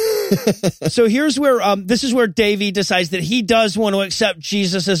 So here's where this is where Davey decides that he does want to accept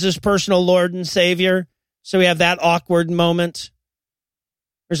Jesus as his personal Lord and Savior. So we have that awkward moment.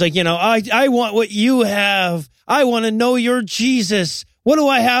 There's like, I want what you have. I want to know your Jesus. What do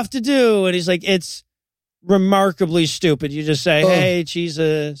I have to do? And he's like, it's remarkably stupid. You just say, hey,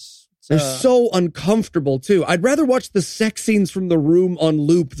 Jesus. They're so uncomfortable, too. I'd rather watch the sex scenes from The Room on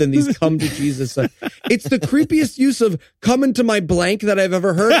loop than these come to Jesus. It's the creepiest use of come into my blank that I've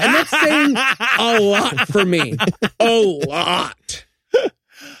ever heard. And that's saying a lot for me. A lot.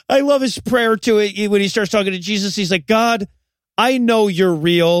 I love his prayer to it when he starts talking to Jesus. He's like, God, I know you're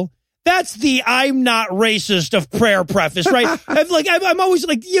real. That's the I'm not racist of prayer preface, right? I'm always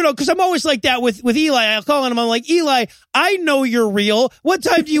like, because I'm always like that with Eli. I'll call him. I'm like, Eli, I know you're real. What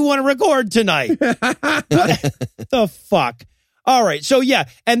time do you want to record tonight? The fuck? All right. So, yeah.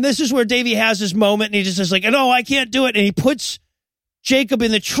 And this is where Davey has his moment. And he just is like, no, I can't do it. And he puts Jacob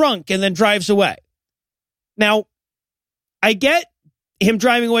in the trunk and then drives away. Now, I get him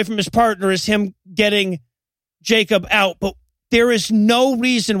driving away from his partner is him getting Jacob out, but there is no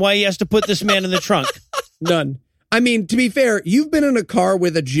reason why he has to put this man in the trunk. None. I mean, to be fair, you've been in a car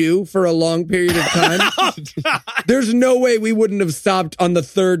with a Jew for a long period of time. There's no way we wouldn't have stopped on the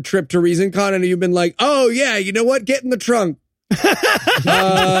third trip to ReasonCon and you've been like, oh, yeah, you know what? Get in the trunk.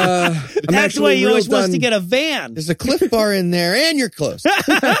 That's why he always wants to get a van. There's a Cliff Bar in there and you're close.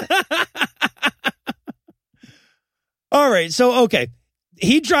 All right. So, okay.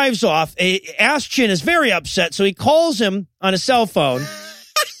 He drives off. Aschin is very upset, so he calls him on a cell phone.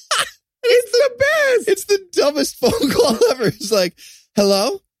 It's the best. It's the dumbest phone call ever. He's like,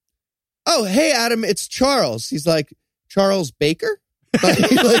 hello? Oh, hey, Adam, it's Charles. He's like, Charles Baker?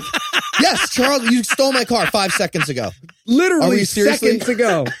 Like, yes, Charles, you stole my car 5 seconds ago. Literally seconds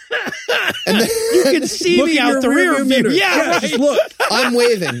ago. And then, you can see me out the rear view. Yeah, right. Just look. I'm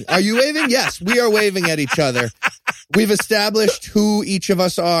waving. Are you waving? Yes, we are waving at each other. We've established who each of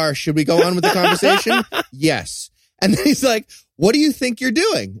us are. Should we go on with the conversation? Yes. And then he's like, what do you think you're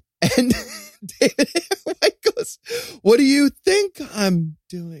doing? And David White goes, what do you think I'm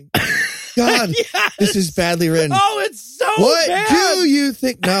doing? God, Yes. This is badly written. Oh, it's so What bad. do you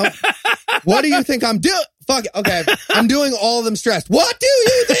think? No. What do you think I'm doing? Fuck it. Okay. I'm doing all of them stressed. What do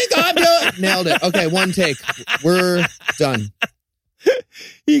you think I'm doing? Nailed it. Okay. One take. We're done.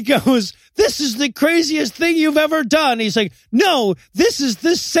 He goes, this is the craziest thing you've ever done. He's like, no, this is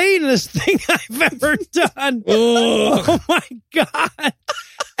the sanest thing I've ever done. Oh my God.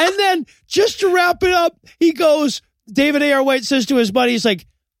 And then just to wrap it up, he goes, David A.R. White says to his buddy, he's like,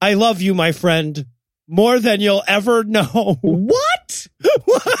 I love you, my friend, more than you'll ever know. What?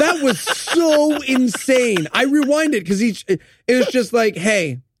 That was so insane. I rewinded because it was just like,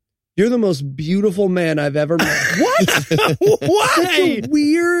 hey, you're the most beautiful man I've ever met. What? Why? Such a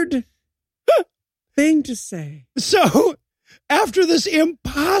weird thing to say. So after this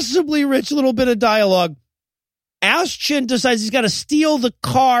impossibly rich little bit of dialogue, Aschin decides he's got to steal the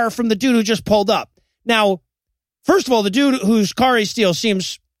car from the dude who just pulled up. Now, first of all, the dude whose car he steals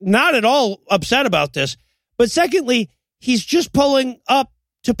seems not at all upset about this. But secondly, he's just pulling up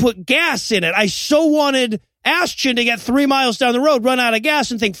to put gas in it. I so wanted Aschin to get 3 miles down the road, run out of gas,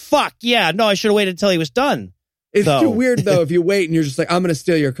 and think, fuck, yeah, no, I should have waited until he was done. It's too weird, though, if you wait and you're just like, I'm going to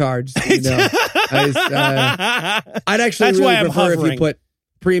steal your car. Just, so you know. I'd actually That's really why I'm prefer if hovering. you put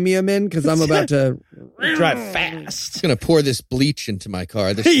premium in because I'm about to drive fast. I'm going to pour this bleach into my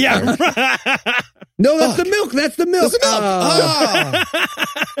car. This Yeah. No, that's the milk. That's the milk. That's the milk.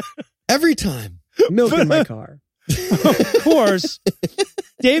 Oh. Every time. Milk in my car. Of course.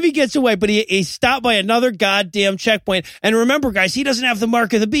 Davey gets away, but he's stopped by another goddamn checkpoint. And remember, guys, he doesn't have the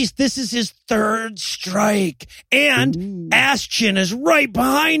mark of the beast. This is his third strike. And Aschin is right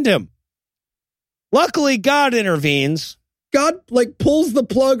behind him. Luckily, God intervenes. God, pulls the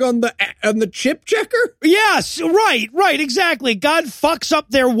plug on the chip checker? Yes, right, exactly. God fucks up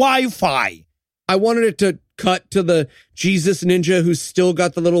their Wi-Fi. I wanted it to cut to the Jesus ninja who's still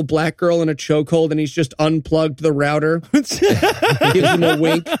got the little black girl in a chokehold and he's just unplugged the router. Gives him a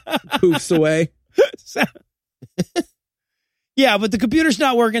wink, poofs away. Yeah, but the computer's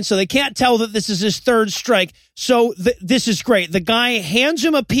not working, so they can't tell that this is his third strike. So this is great. The guy hands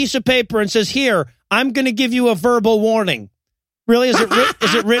him a piece of paper and says, here, I'm going to give you a verbal warning. Really? Is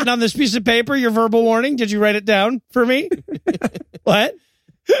it written on this piece of paper, your verbal warning? Did you write it down for me? What?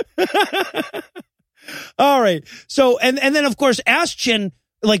 All right. So, and then, of course, Aschin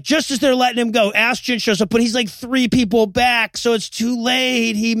like just as they're letting him go, Ashton shows up, but he's like 3 people back, so it's too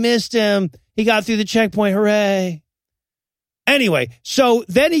late. He missed him. He got through the checkpoint. Hooray. Anyway, so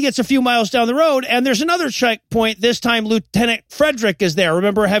then he gets a few miles down the road, and there's another checkpoint. This time, Lieutenant Frederick is there.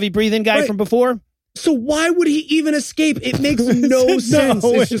 Remember a heavy-breathing guy from before? So why would he even escape? It makes no sense.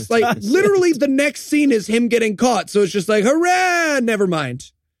 It's just like, literally the next scene is him getting caught. So it's just like, hurrah, never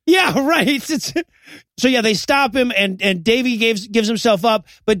mind. Yeah, right. So yeah, they stop him, and Davey gives himself up,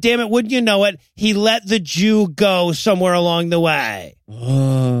 but damn it, wouldn't you know it, he let the Jew go somewhere along the way.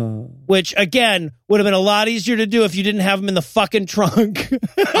 Oh. Which, again, would have been a lot easier to do if you didn't have him in the fucking trunk.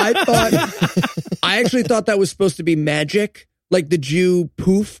 I actually thought that was supposed to be magic, like the Jew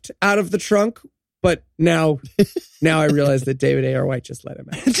poofed out of the trunk, but now I realize that David A.R. White just let him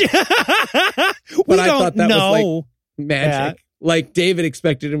out. But I thought that was like magic. Yeah. Like David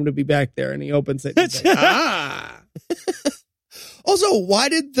expected him to be back there, and he opens it. And he's like, Also, why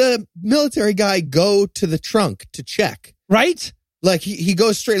did the military guy go to the trunk to check? Right? Like he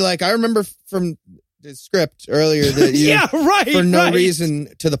goes straight. Like I remember from the script earlier that you, yeah, right, for no reason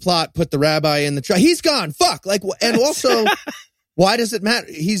to the plot, put the rabbi in the trunk. He's gone. Fuck. Like, and also, why does it matter?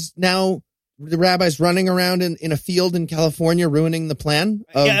 He's now the rabbi's running around in a field in California, ruining the plan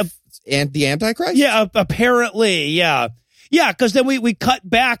of the Antichrist. Yeah, apparently, yeah. Yeah, because then we cut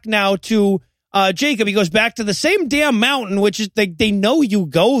back now to Jacob. He goes back to the same damn mountain, which is they know you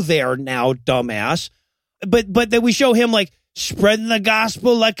go there now, dumbass. But then we show him like spreading the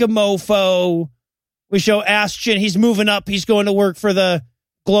gospel like a mofo. We show Ashton. He's moving up. He's going to work for the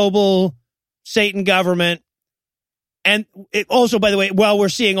global Satan government. And it also, by the way, while we're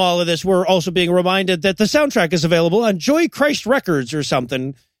seeing all of this, we're also being reminded that the soundtrack is available on Joy Christ Records or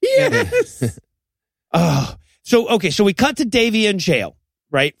something. Yes. Oh. So we cut to Davey in jail,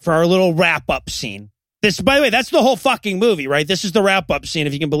 right, for our little wrap-up scene. This, by the way, that's the whole fucking movie, right? This is the wrap-up scene,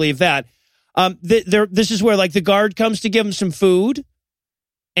 if you can believe that. This is where, like, the guard comes to give him some food,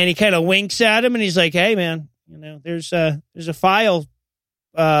 and he kind of winks at him, and he's like, hey, man, you know, there's a file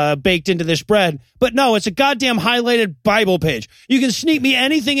baked into this bread. But no, it's a goddamn highlighted Bible page. You can sneak me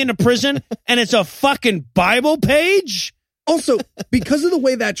anything into prison, and it's a fucking Bible page? Also, because of the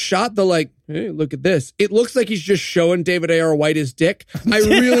way that's shot, they're like, hey, look at this. It looks like he's just showing David A.R. White his dick. I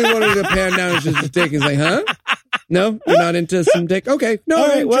really wanted to pan down and just his dick. He's like, huh? No, you're not into some dick? Okay. No, all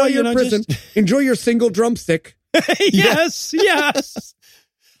right, enjoy your prison. Enjoy your single drumstick. Yes.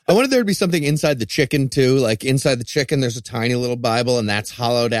 I wanted there to be something inside the chicken, too. Like, inside the chicken, there's a tiny little Bible, and that's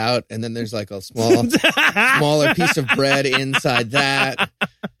hollowed out. And then there's, like, a smaller piece of bread inside that.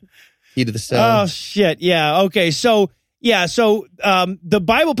 Key to the cell. Oh, shit. Yeah. Okay. So the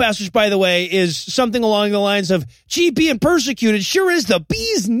Bible passage, by the way, is something along the lines of, gee, being persecuted sure is the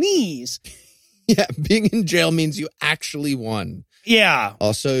bee's knees. Yeah, being in jail means you actually won. Yeah.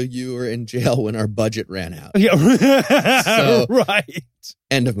 Also, you were in jail when our budget ran out. Yeah. So, right.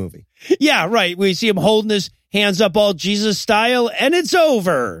 End of movie. Yeah, right. We see him holding his hands up all Jesus style, and it's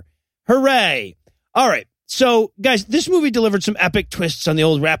over. Hooray. All right. So, guys, this movie delivered some epic twists on the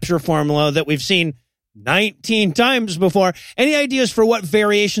old Rapture formula that we've seen 19 times before. Any ideas for what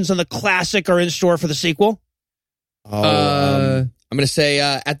variations on the classic are in store for the sequel? I'm going to say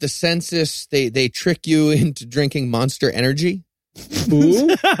at the census, they trick you into drinking Monster Energy. Ooh.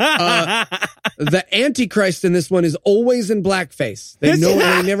 The Antichrist in this one is always in blackface. They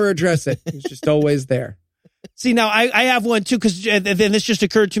never address it. It's just always there. See, now I have one too, because then this just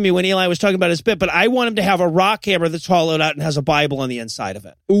occurred to me when Eli was talking about his bit, but I want him to have a rock hammer that's hollowed out and has a Bible on the inside of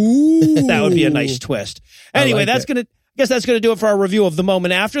it. Ooh. That would be a nice twist. Anyway, I guess that's going to do it for our review of The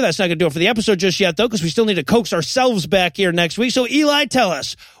Moment After. That's not going to do it for the episode just yet, though, because we still need to coax ourselves back here next week. So, Eli, tell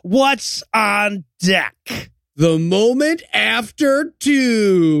us, what's on deck? The Moment After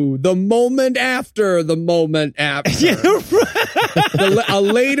 2. The Moment After. The Moment After. A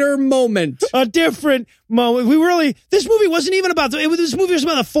later moment. A different moment. This movie wasn't even about, this movie was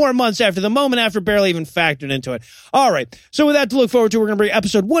about the 4 months after. The Moment After barely even factored into it. All right. So with that to look forward to, we're going to bring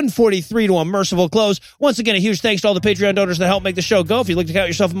episode 143 to a merciful close. Once again, a huge thanks to all the Patreon donors that help make the show go. If you'd like to count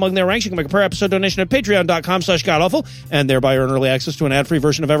yourself among their ranks, you can make a per episode donation at patreon.com/godawful and thereby earn early access to an ad-free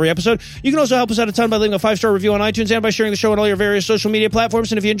version of every episode. You can also help us out a ton by leaving a 5-star review on iTunes and by sharing the show on all your various social media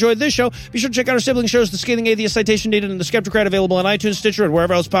platforms. And if you enjoyed this show, be sure to check out our sibling shows, The Scathing Atheist, Citation Needed, and The Skeptocrat, available on iTunes, Stitcher, and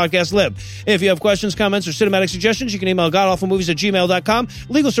wherever else podcasts live. If you have questions, comments, or cinematic suggestions, you can email godawfulmovies@gmail.com.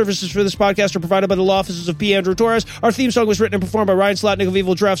 Legal services for this podcast are provided by the law offices of P. Andrew Torres. Our theme song was written and performed by Ryan Slotnick of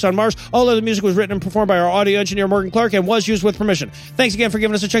Evil Giraffes on Mars. All other music was written and performed by our audio engineer, Morgan Clark, and was used with permission. Thanks again for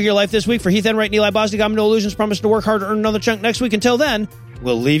giving us a chunk of your life this week. For Heath Enright and Eli Bosnick, I'm No Illusions, promising to work hard to earn another chunk next week. Until then,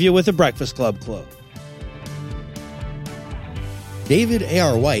 we'll leave you with the Breakfast Club quote. David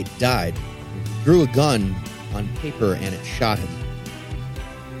A.R. White died. He drew a gun on paper and it shot him.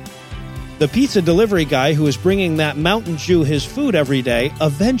 The pizza delivery guy who was bringing that Mountain Jew his food every day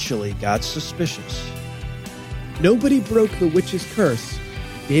eventually got suspicious. Nobody broke the witch's curse.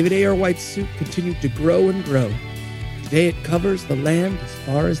 David A.R. White's suit continued to grow and grow. Today it covers the land as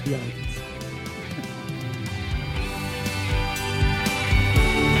far as the islands.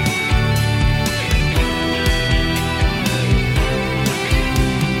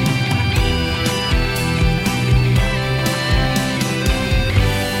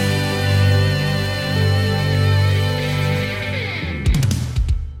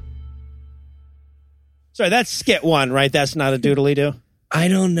 Sorry, that's skit one, right? That's not a doodly-doo? I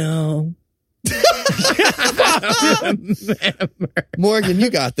don't know. Morgan, you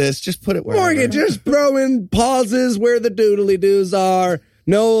got this. Just put it wherever. Morgan, just throw in pauses where the doodly-doos are.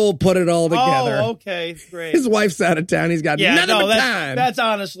 Noel put it all together. Oh, okay, great. His wife's out of town. He's got nothing but time. That's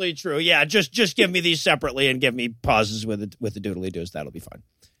honestly true. Yeah, just give me these separately and give me pauses with the doodly-doos. That'll be fine.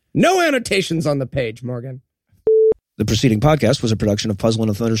 No annotations on the page, Morgan. The preceding podcast was a production of Puzzle and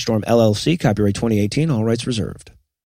a Thunderstorm, LLC, copyright 2018, all rights reserved.